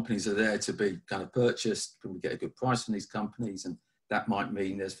 what companies are there to be kind of purchased? Can we get a good price from these companies? And that might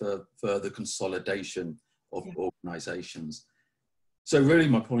mean there's further consolidation of organisations. So really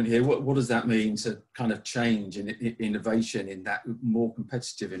my point here, what does that mean to kind of change in innovation in that more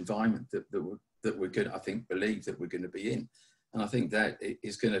competitive environment that we're going to, I think, believe that we're going to be in? And I think that it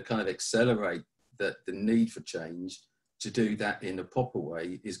is going to kind of accelerate that the need for change. To do that in a proper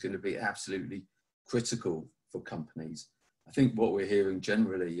way is going to be absolutely critical for companies. I think what we're hearing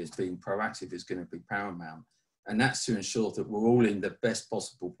generally is being proactive is going to be paramount. And that's to ensure that we're all in the best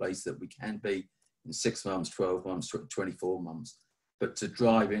possible place that we can be in 6 months, 12 months, 24 months. But to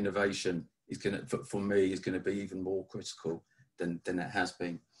drive innovation is going to, for me, is going to be even more critical than it has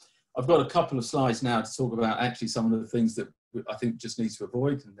been. I've got a couple of slides now to talk about actually some of the things that I think just need to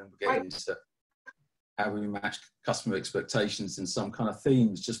avoid, and then we'll get into how we match customer expectations and some kind of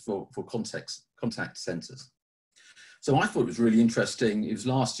themes just for contact centres. So I thought it was really interesting. It was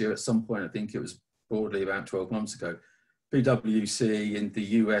last year at some point, I think it was broadly about 12 months ago, PwC in the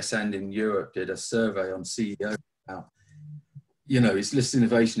US and in Europe did a survey on CEO. You know, is listed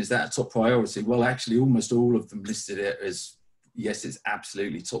innovation, is that a top priority? Well, actually almost all of them listed it as, yes, it's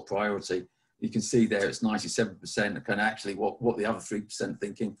absolutely top priority. You can see there it's 97% kind of actually what the other 3%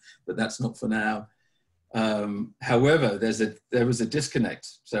 thinking, but that's not for now. However, there was a disconnect.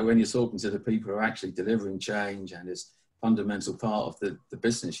 So when you're talking to the people who are actually delivering change and is fundamental part of the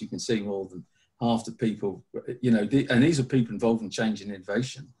business. You can see more than half the people, you know, and these are people involved in change and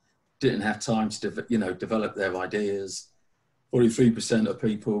innovation, didn't have time to, you know, develop their ideas. 43% of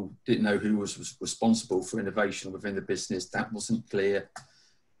people didn't know who was responsible for innovation within the business. That wasn't clear.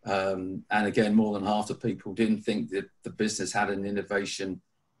 And again, more than half the people didn't think that the business had an innovation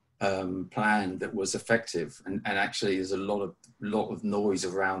plan that was effective. And actually, there's a lot of noise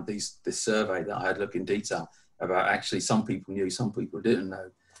around this survey that I had looked in detail about. Actually, some people knew, some people didn't know.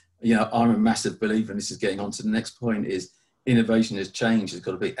 You know, I'm a massive believer, and this is getting on to the next point, is innovation as change has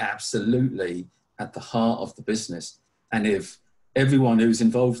got to be absolutely at the heart of the business. And if everyone who's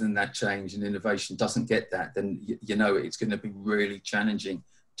involved in that change and innovation doesn't get that, then you know it's going to be really challenging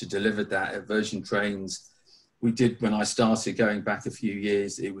to deliver that. At Version Trains, we did, when I started going back a few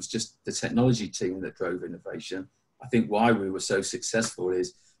years, it was just the technology team that drove innovation. I think why we were so successful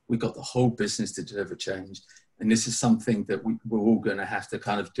is we got the whole business to deliver change. And this is something that we're all going to have to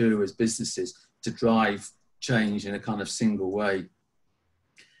kind of do as businesses to drive change in a kind of single way.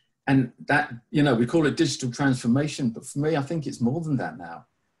 And that, you know, we call it digital transformation, but for me, I think it's more than that now.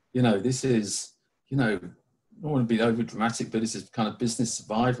 You know, this is, you know, I don't want to be over dramatic, but this is kind of business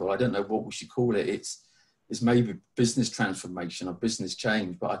survival. I don't know what we should call it. It's maybe business transformation or business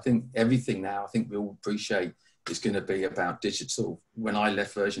change, but I think everything now, I think we all appreciate, is going to be about digital. When I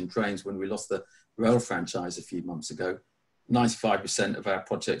left Version Trains, when we lost the rail franchise a few months ago, 95% of our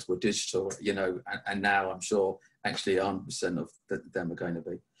projects were digital, you know, and now I'm sure actually 100% of them are going to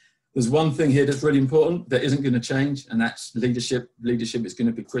be. There's one thing here that's really important that isn't going to change, and that's leadership. Leadership is going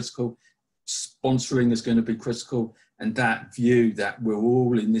to be critical. Sponsoring is going to be critical. And that view that we're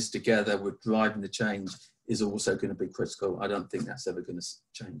all in this together, we're driving the change, is also going to be critical. I don't think that's ever going to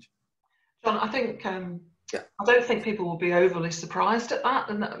change. John, I think, I don't think people will be overly surprised at that.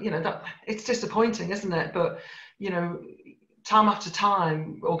 And, you know, that it's disappointing, isn't it? But, you know, time after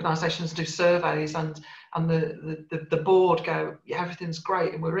time, organisations do surveys and the board go, yeah, everything's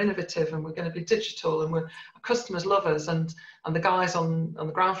great and we're innovative and we're going to be digital and our customers love us, and the guys on the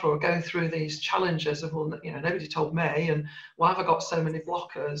ground floor are going through these challenges of, well, you know, nobody told me, and why have I got so many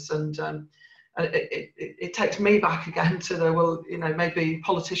blockers? And it takes me back again to the, well, you know, maybe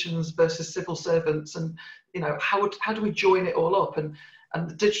politicians versus civil servants, and, you know, how do we join it all up? And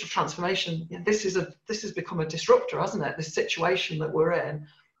the digital transformation, you know, this has become a disruptor, hasn't it? This situation that we're in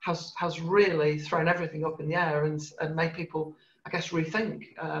has really thrown everything up in the air and made people, I guess, rethink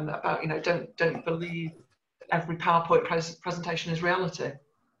about, you know, don't believe every PowerPoint presentation is reality.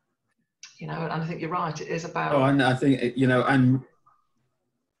 You know, and I think you're right. It is about. Oh, and I think, you know, and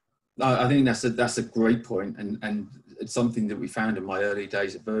I think that's a great point, and it's something that we found in my early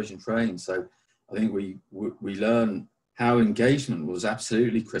days at Version Trains. So I think we learned how engagement was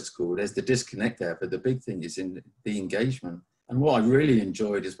absolutely critical. There's the disconnect there, but the big thing is in the engagement. And what I really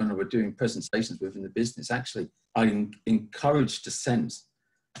enjoyed is when we were doing presentations within the business, actually, I encouraged dissent,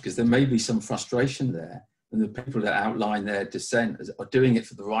 because there may be some frustration there, and the people that outline their dissent are doing it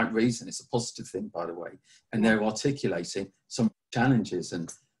for the right reason. It's a positive thing, by the way, and they're articulating some challenges.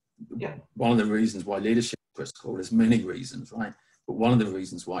 And one of the reasons why leadership is critical, there's many reasons, right? But one of the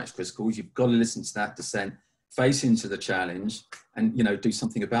reasons why it's critical is you've got to listen to that dissent, face into the challenge, and, you know, do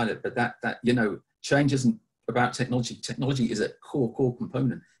something about it. But that you know, change isn't about technology. Technology is a core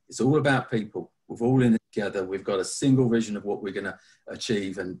component. It's all about people. We're all in it together. We've got a single vision of what we're going to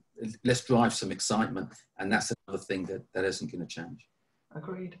achieve, and let's drive some excitement. And that's another thing that isn't going to change.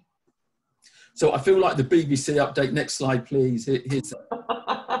 Agreed. So I feel like the BBC update. Next slide, please. Here's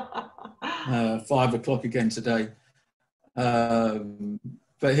 5 o'clock again today.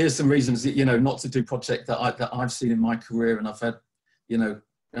 But here's some reasons, you know, not to do project that I've seen in my career, and I've had, you know,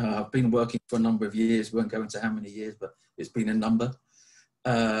 I've been working for a number of years. We won't go into how many years, but it's been a number.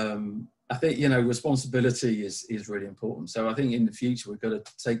 I think, you know, responsibility is really important. So I think in the future, we've got to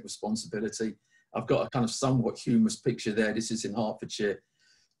take responsibility. I've got a kind of somewhat humorous picture there. This is in Hertfordshire.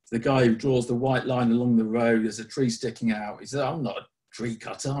 The guy who draws the white line along the road, there's a tree sticking out. He said, I'm not a tree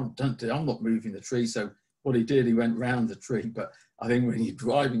cutter. I'm not moving the tree. So what he did, he went round the tree. But I think when you're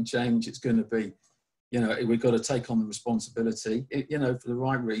driving change, it's going to be, you know, we've got to take on the responsibility, you know, for the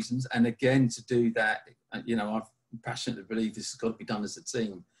right reasons. And again, to do that, you know, I passionately believe this has got to be done as a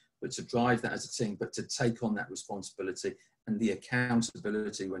team, but to drive that as a team, but to take on that responsibility and the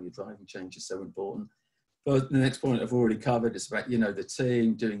accountability when you're driving change is so important. But the next point I've already covered is about, you know, the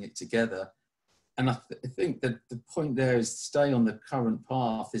team doing it together. And I think that the point there is to stay on the current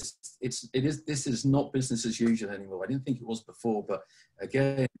path. This is not business as usual anymore. I didn't think it was before, but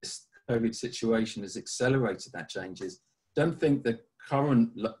again, this COVID situation has accelerated that changes. Don't think the current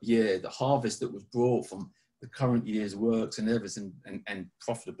year, the harvest that was brought from the current year's works and everything, and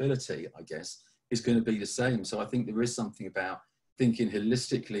profitability, I guess, is going to be the same. So I think there is something about thinking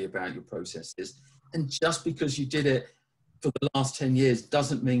holistically about your processes. And just because you did it for the last 10 years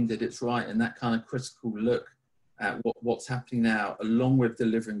doesn't mean that it's right. And that kind of critical look at what's happening now, along with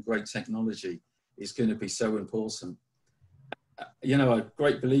delivering great technology, is going to be so important. You know, a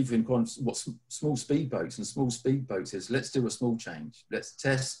great believer in what small speedboats, and small speedboats is, let's do a small change. Let's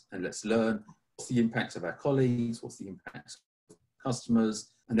test and let's learn. What's the impact of our colleagues? What's the impact of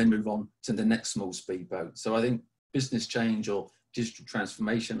customers? And then move on to the next small speedboat. So I think business change or digital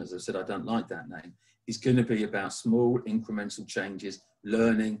transformation, as I said, I don't like that name, is going to be about small incremental changes,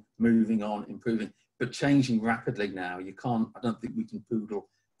 learning, moving on, improving, but changing rapidly now. You can't, I don't think we can poodle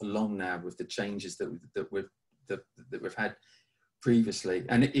along now with the changes that we've had previously.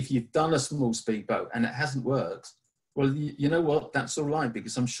 And if you've done a small speedboat and it hasn't worked, well, you know what, that's all right,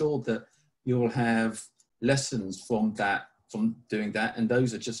 because I'm sure that you'll have lessons from that, from doing that, and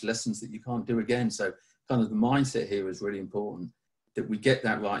those are just lessons that you can't do again. So kind of the mindset here is really important, that we get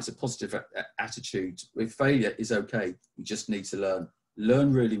that right. It's a positive attitude. With failure is okay. We just need to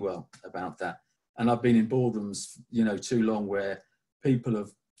learn really well about that. And I've been in boardrooms, you know, too long, where people have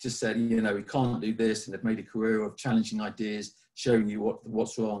just said, you know, we can't do this, and they've made a career of challenging ideas, showing you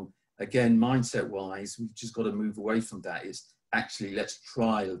what's wrong. Again, mindset wise, we've just got to move away from that. It's actually, let's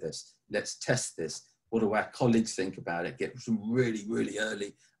trial this, let's test this. What do our colleagues think about it? Get some really, really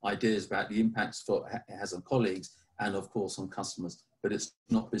early ideas about the impacts it has on colleagues and, of course, on customers. But it's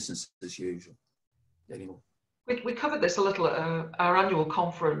not business as usual anymore. We covered this a little at our annual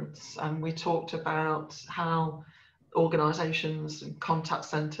conference, and we talked about how organisations and contact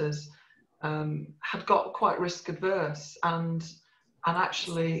centres had got quite risk adverse and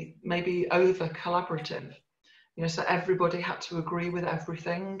actually maybe over collaborative. You know, so everybody had to agree with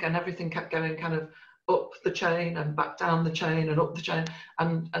everything, and everything kept going kind of up the chain and back down the chain and up the chain,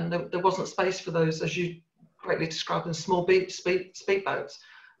 and there wasn't space for those, as you greatly described, in small speedboats.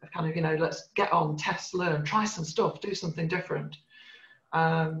 Kind of, you know, let's get on, test, learn, try some stuff, do something different.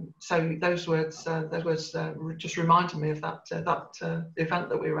 So those words just reminded me of that event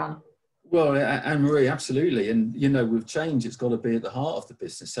that we ran. Well, Anne-Marie, absolutely. And, you know, with change, it's got to be at the heart of the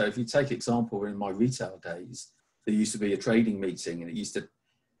business. So if you take example, in my retail days, there used to be a trading meeting, and it used to,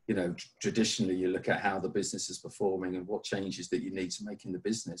 you know, traditionally you look at how the business is performing and what changes that you need to make in the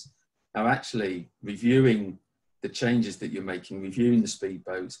business. Now, actually reviewing the changes that you're making, reviewing the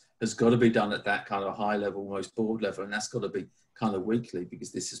speedboats, has got to be done at that kind of high level, almost board level. And that's got to be kind of weekly,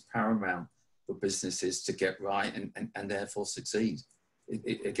 because this is paramount for businesses to get right and therefore succeed.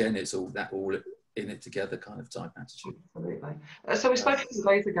 Again, it's all in it together kind of type attitude. Absolutely. So we spoke a few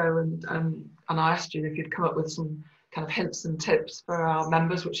days ago, and I asked you if you'd come up with some kind of hints and tips for our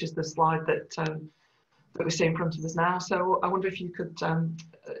members, which is the slide that we see in front of us now. So I wonder if you could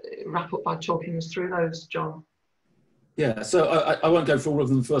wrap up by talking us through those, John. Yeah, so I won't go through all of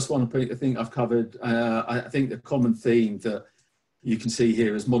them. The first one I think I've covered. I think the common theme that you can see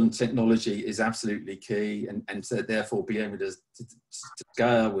here is modern technology is absolutely key, and so therefore being able to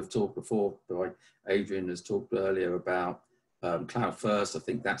scale. We've talked before, Adrian has talked earlier about cloud first. I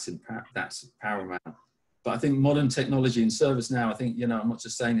think that's paramount. But I think modern technology in ServiceNow, I think, you know, I'm not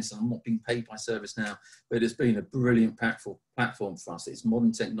just saying this, I'm not being paid by ServiceNow, but it's been a brilliant impactful platform for us. It's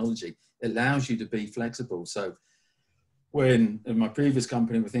modern technology. It allows you to be flexible. So when in my previous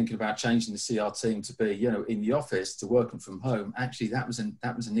company we're thinking about changing the CR team to be, you know, in the office to working from home, actually that was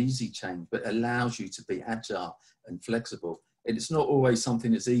an easy change, but it allows you to be agile and flexible. And it's not always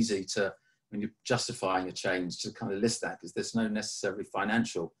something that's easy to, when you're justifying a change, to kind of list that, because there's no necessary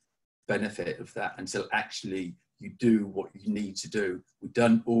financial benefit of that until actually you do what you need to do. We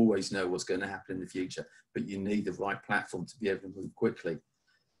don't always know what's going to happen in the future, but you need the right platform to be able to move quickly.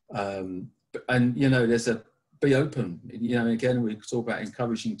 And, you know, be open, you know, again, we talk about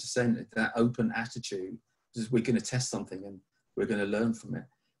encouraging dissent, that open attitude, because we're going to test something and we're going to learn from it.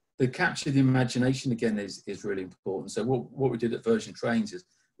 The capture the imagination, again, is really important. So what we did at Version Trains is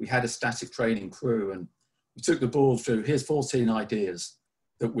we had a static training crew, and we took the board through, here's 14 ideas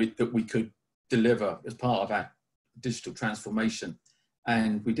that we could deliver as part of our digital transformation.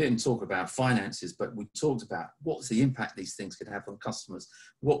 And we didn't talk about finances, but we talked about what's the impact these things could have on customers.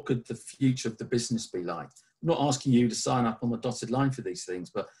 What could the future of the business be like? I'm not asking you to sign up on the dotted line for these things,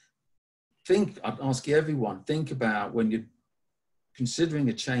 but I'd ask everyone, think about when you're considering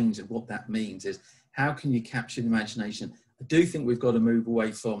a change and what that means is, how can you capture the imagination? I do think we've got to move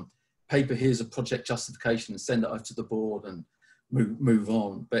away from paper, here's a project justification, and send it over to the board and move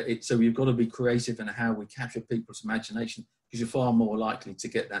on. But so we've got to be creative in how we capture people's imagination, because you're far more likely to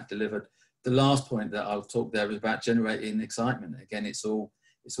get that delivered. The last point that I'll talk there is about generating excitement. Again, it's all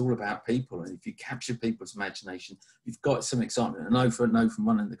about people, and if you capture people's imagination, you've got some excitement. And I know from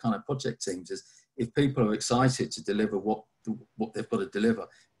running the kind of project teams is if people are excited to deliver what they've got to deliver,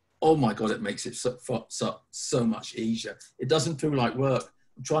 oh my God, it makes it so much easier. It doesn't feel like work.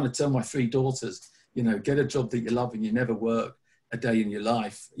 I'm trying to tell my 3 daughters, you know, get a job that you love and you never work a day in your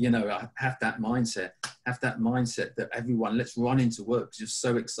life. You know, have that mindset that everyone, let's run into work because you're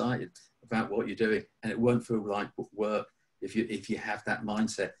so excited about what you're doing, and it won't feel like work if you have that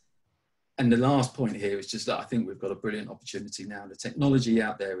mindset. And the last point here is just that I think we've got a brilliant opportunity now. The technology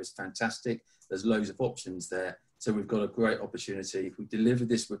out there is fantastic. There's loads of options there. So we've got a great opportunity. If we deliver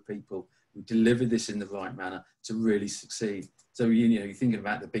this with people, we deliver this in the right manner to really succeed. So, you know, you're thinking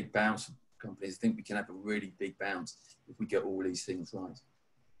about the big bounce companies. I think we can have a really big bounce if we get all these things right.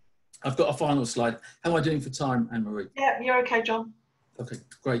 I've got a final slide. How am I doing for time, Anne-Marie? Yeah, you're okay, John. Okay,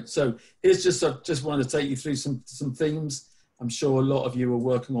 great. So here's just wanted to take you through some themes. I'm sure a lot of you are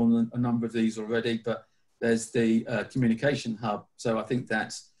working on a number of these already, but there's the communication hub. So I think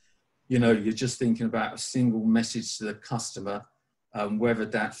that's, you know, you're just thinking about a single message to the customer, whether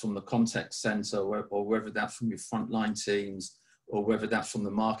that's from the contact center or whether that's from your frontline teams or whether that's from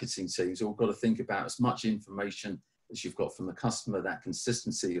the marketing teams. We've got to think about as much information as you've got from the customer, that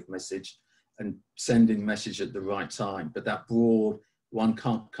consistency of message and sending message at the right time. But that broad one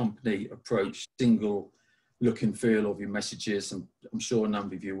company approach, single look and feel of your messages. And I'm sure a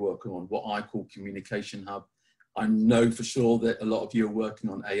number of you are working on what I call communication hub. I know for sure that a lot of you are working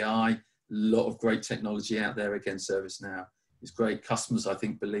on AI, a lot of great technology out there. Again, ServiceNow is great. Customers, I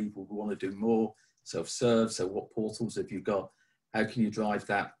think, believe will want to do more self-serve. So what portals have you got? How can you drive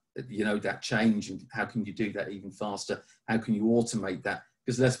that, you know, that change, and how can you do that even faster? How can you automate that?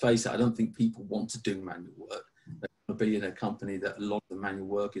 Because let's face it, I don't think people want to do manual work. They want to be in a company that a lot of the manual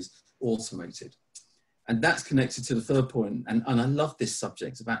work is automated. And that's connected to the third point. And I love this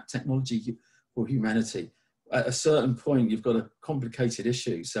subject about technology for humanity. At a certain point, you've got a complicated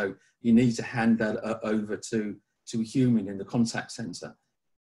issue. So you need to hand that over to a human in the contact center.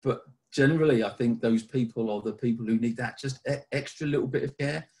 But generally, I think those people are the people who need that just extra little bit of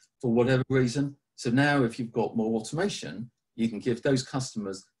care for whatever reason. So now if you've got more automation, you can give those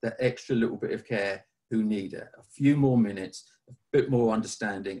customers that extra little bit of care who need it. A few more minutes, a bit more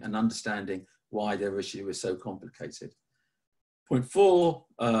understanding, and understanding why their issue is so complicated. Point 4,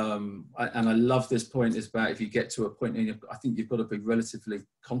 and I love this point, is about if you get to a point, I think you've got to be relatively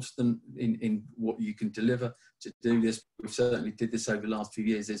confident in what you can deliver to do this. We certainly did this over the last few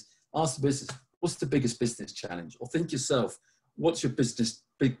years, is ask the business, what's the biggest business challenge? Or think yourself, what's your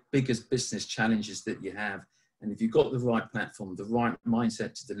biggest business challenges that you have? And if you've got the right platform, the right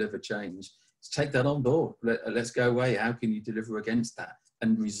mindset to deliver change, take that on board. Let's go away. How can you deliver against that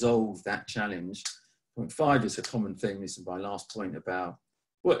and resolve that challenge? Point 5 is a common theme. This is my last point about,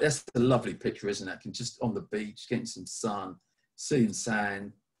 well, that's a lovely picture, isn't it? Just on the beach, getting some sun, seeing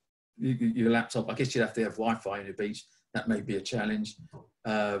sand, your laptop. I guess you'd have to have Wi-Fi on the beach. That may be a challenge.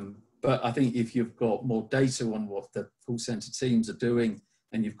 But I think if you've got more data on what the call center teams are doing,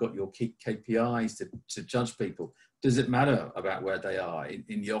 and you've got your key KPIs to judge people, does it matter about where they are?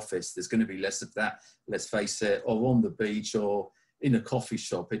 In the office, there's going to be less of that, let's face it, or on the beach or in a coffee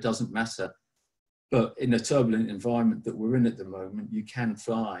shop, it doesn't matter. But in a turbulent environment that we're in at the moment, you can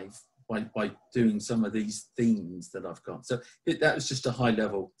thrive by doing some of these themes that I've got. So that was just a high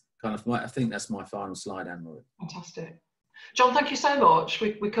level kind of, I think that's my final slide, Anne-Marie. Fantastic. John, thank you so much.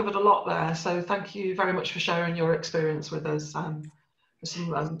 We covered a lot there. So thank you very much for sharing your experience with us.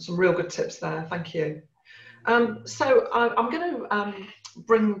 Some real good tips there. Thank you. So I'm going to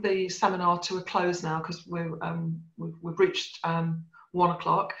bring the seminar to a close now because we've reached 1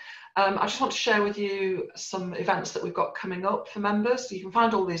 o'clock. I just want to share with you some events that we've got coming up for members. So you can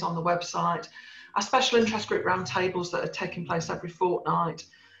find all these on the website. Our special interest group roundtables that are taking place every fortnight.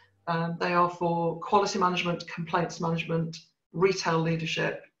 They are for quality management, complaints management, retail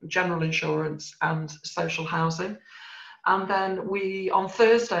leadership, general insurance, and social housing. And then we, on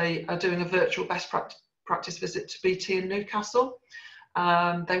Thursday, are doing a virtual best practice visit to BT in Newcastle.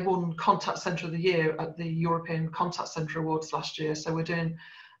 They won Contact Centre of the Year at the European Contact Centre Awards last year. So we're doing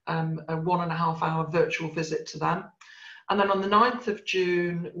a 1.5 hour virtual visit to them. And then on the 9th of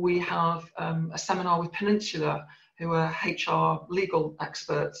June, we have a seminar with Peninsula, who are HR legal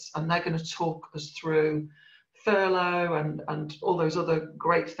experts, and they're going to talk us through furlough and all those other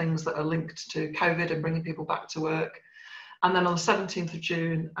great things that are linked to COVID and bringing people back to work. And then on the 17th of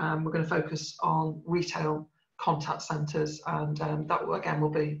June, we're going to focus on retail contact centres, and that again will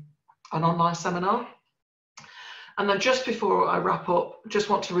be an online seminar. And then just before I wrap up, just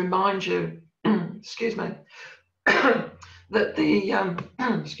want to remind you, excuse me, that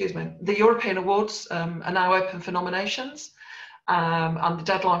the European Awards are now open for nominations, and the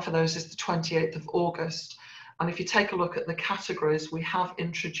deadline for those is the 28th of August. And if you take a look at the categories, we have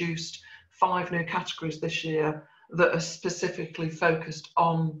introduced 5 new categories this year that are specifically focused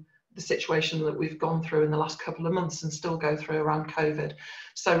on the situation that we've gone through in the last couple of months and still go through around COVID.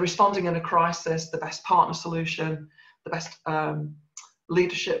 So responding in a crisis, the best partner solution, the best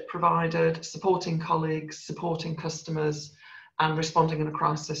leadership provided, supporting colleagues, supporting customers, and responding in a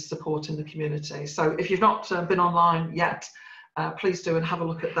crisis, supporting the community. So if you've not been online yet, please do and have a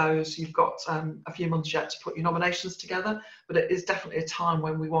look at those. You've got a few months yet to put your nominations together, but it is definitely a time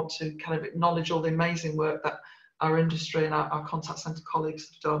when we want to kind of acknowledge all the amazing work that our industry and our contact centre colleagues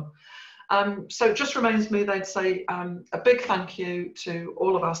have done. So it just remains me then to say a big thank you to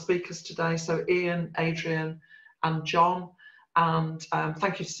all of our speakers today, so Ian, Adrian and John, and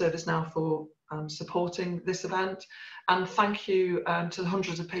thank you to ServiceNow for supporting this event, and thank you to the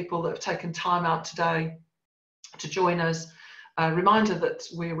hundreds of people that have taken time out today to join us. A reminder that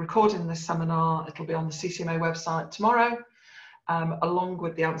we're recording this seminar. It'll be on the CCMA website tomorrow, along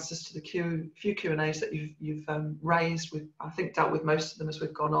with the answers to the few Q&As that you've raised. We've, I think, dealt with most of them as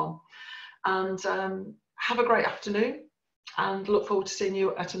we've gone on. And have a great afternoon, and look forward to seeing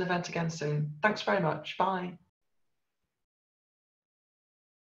you at an event again soon. Thanks very much. Bye.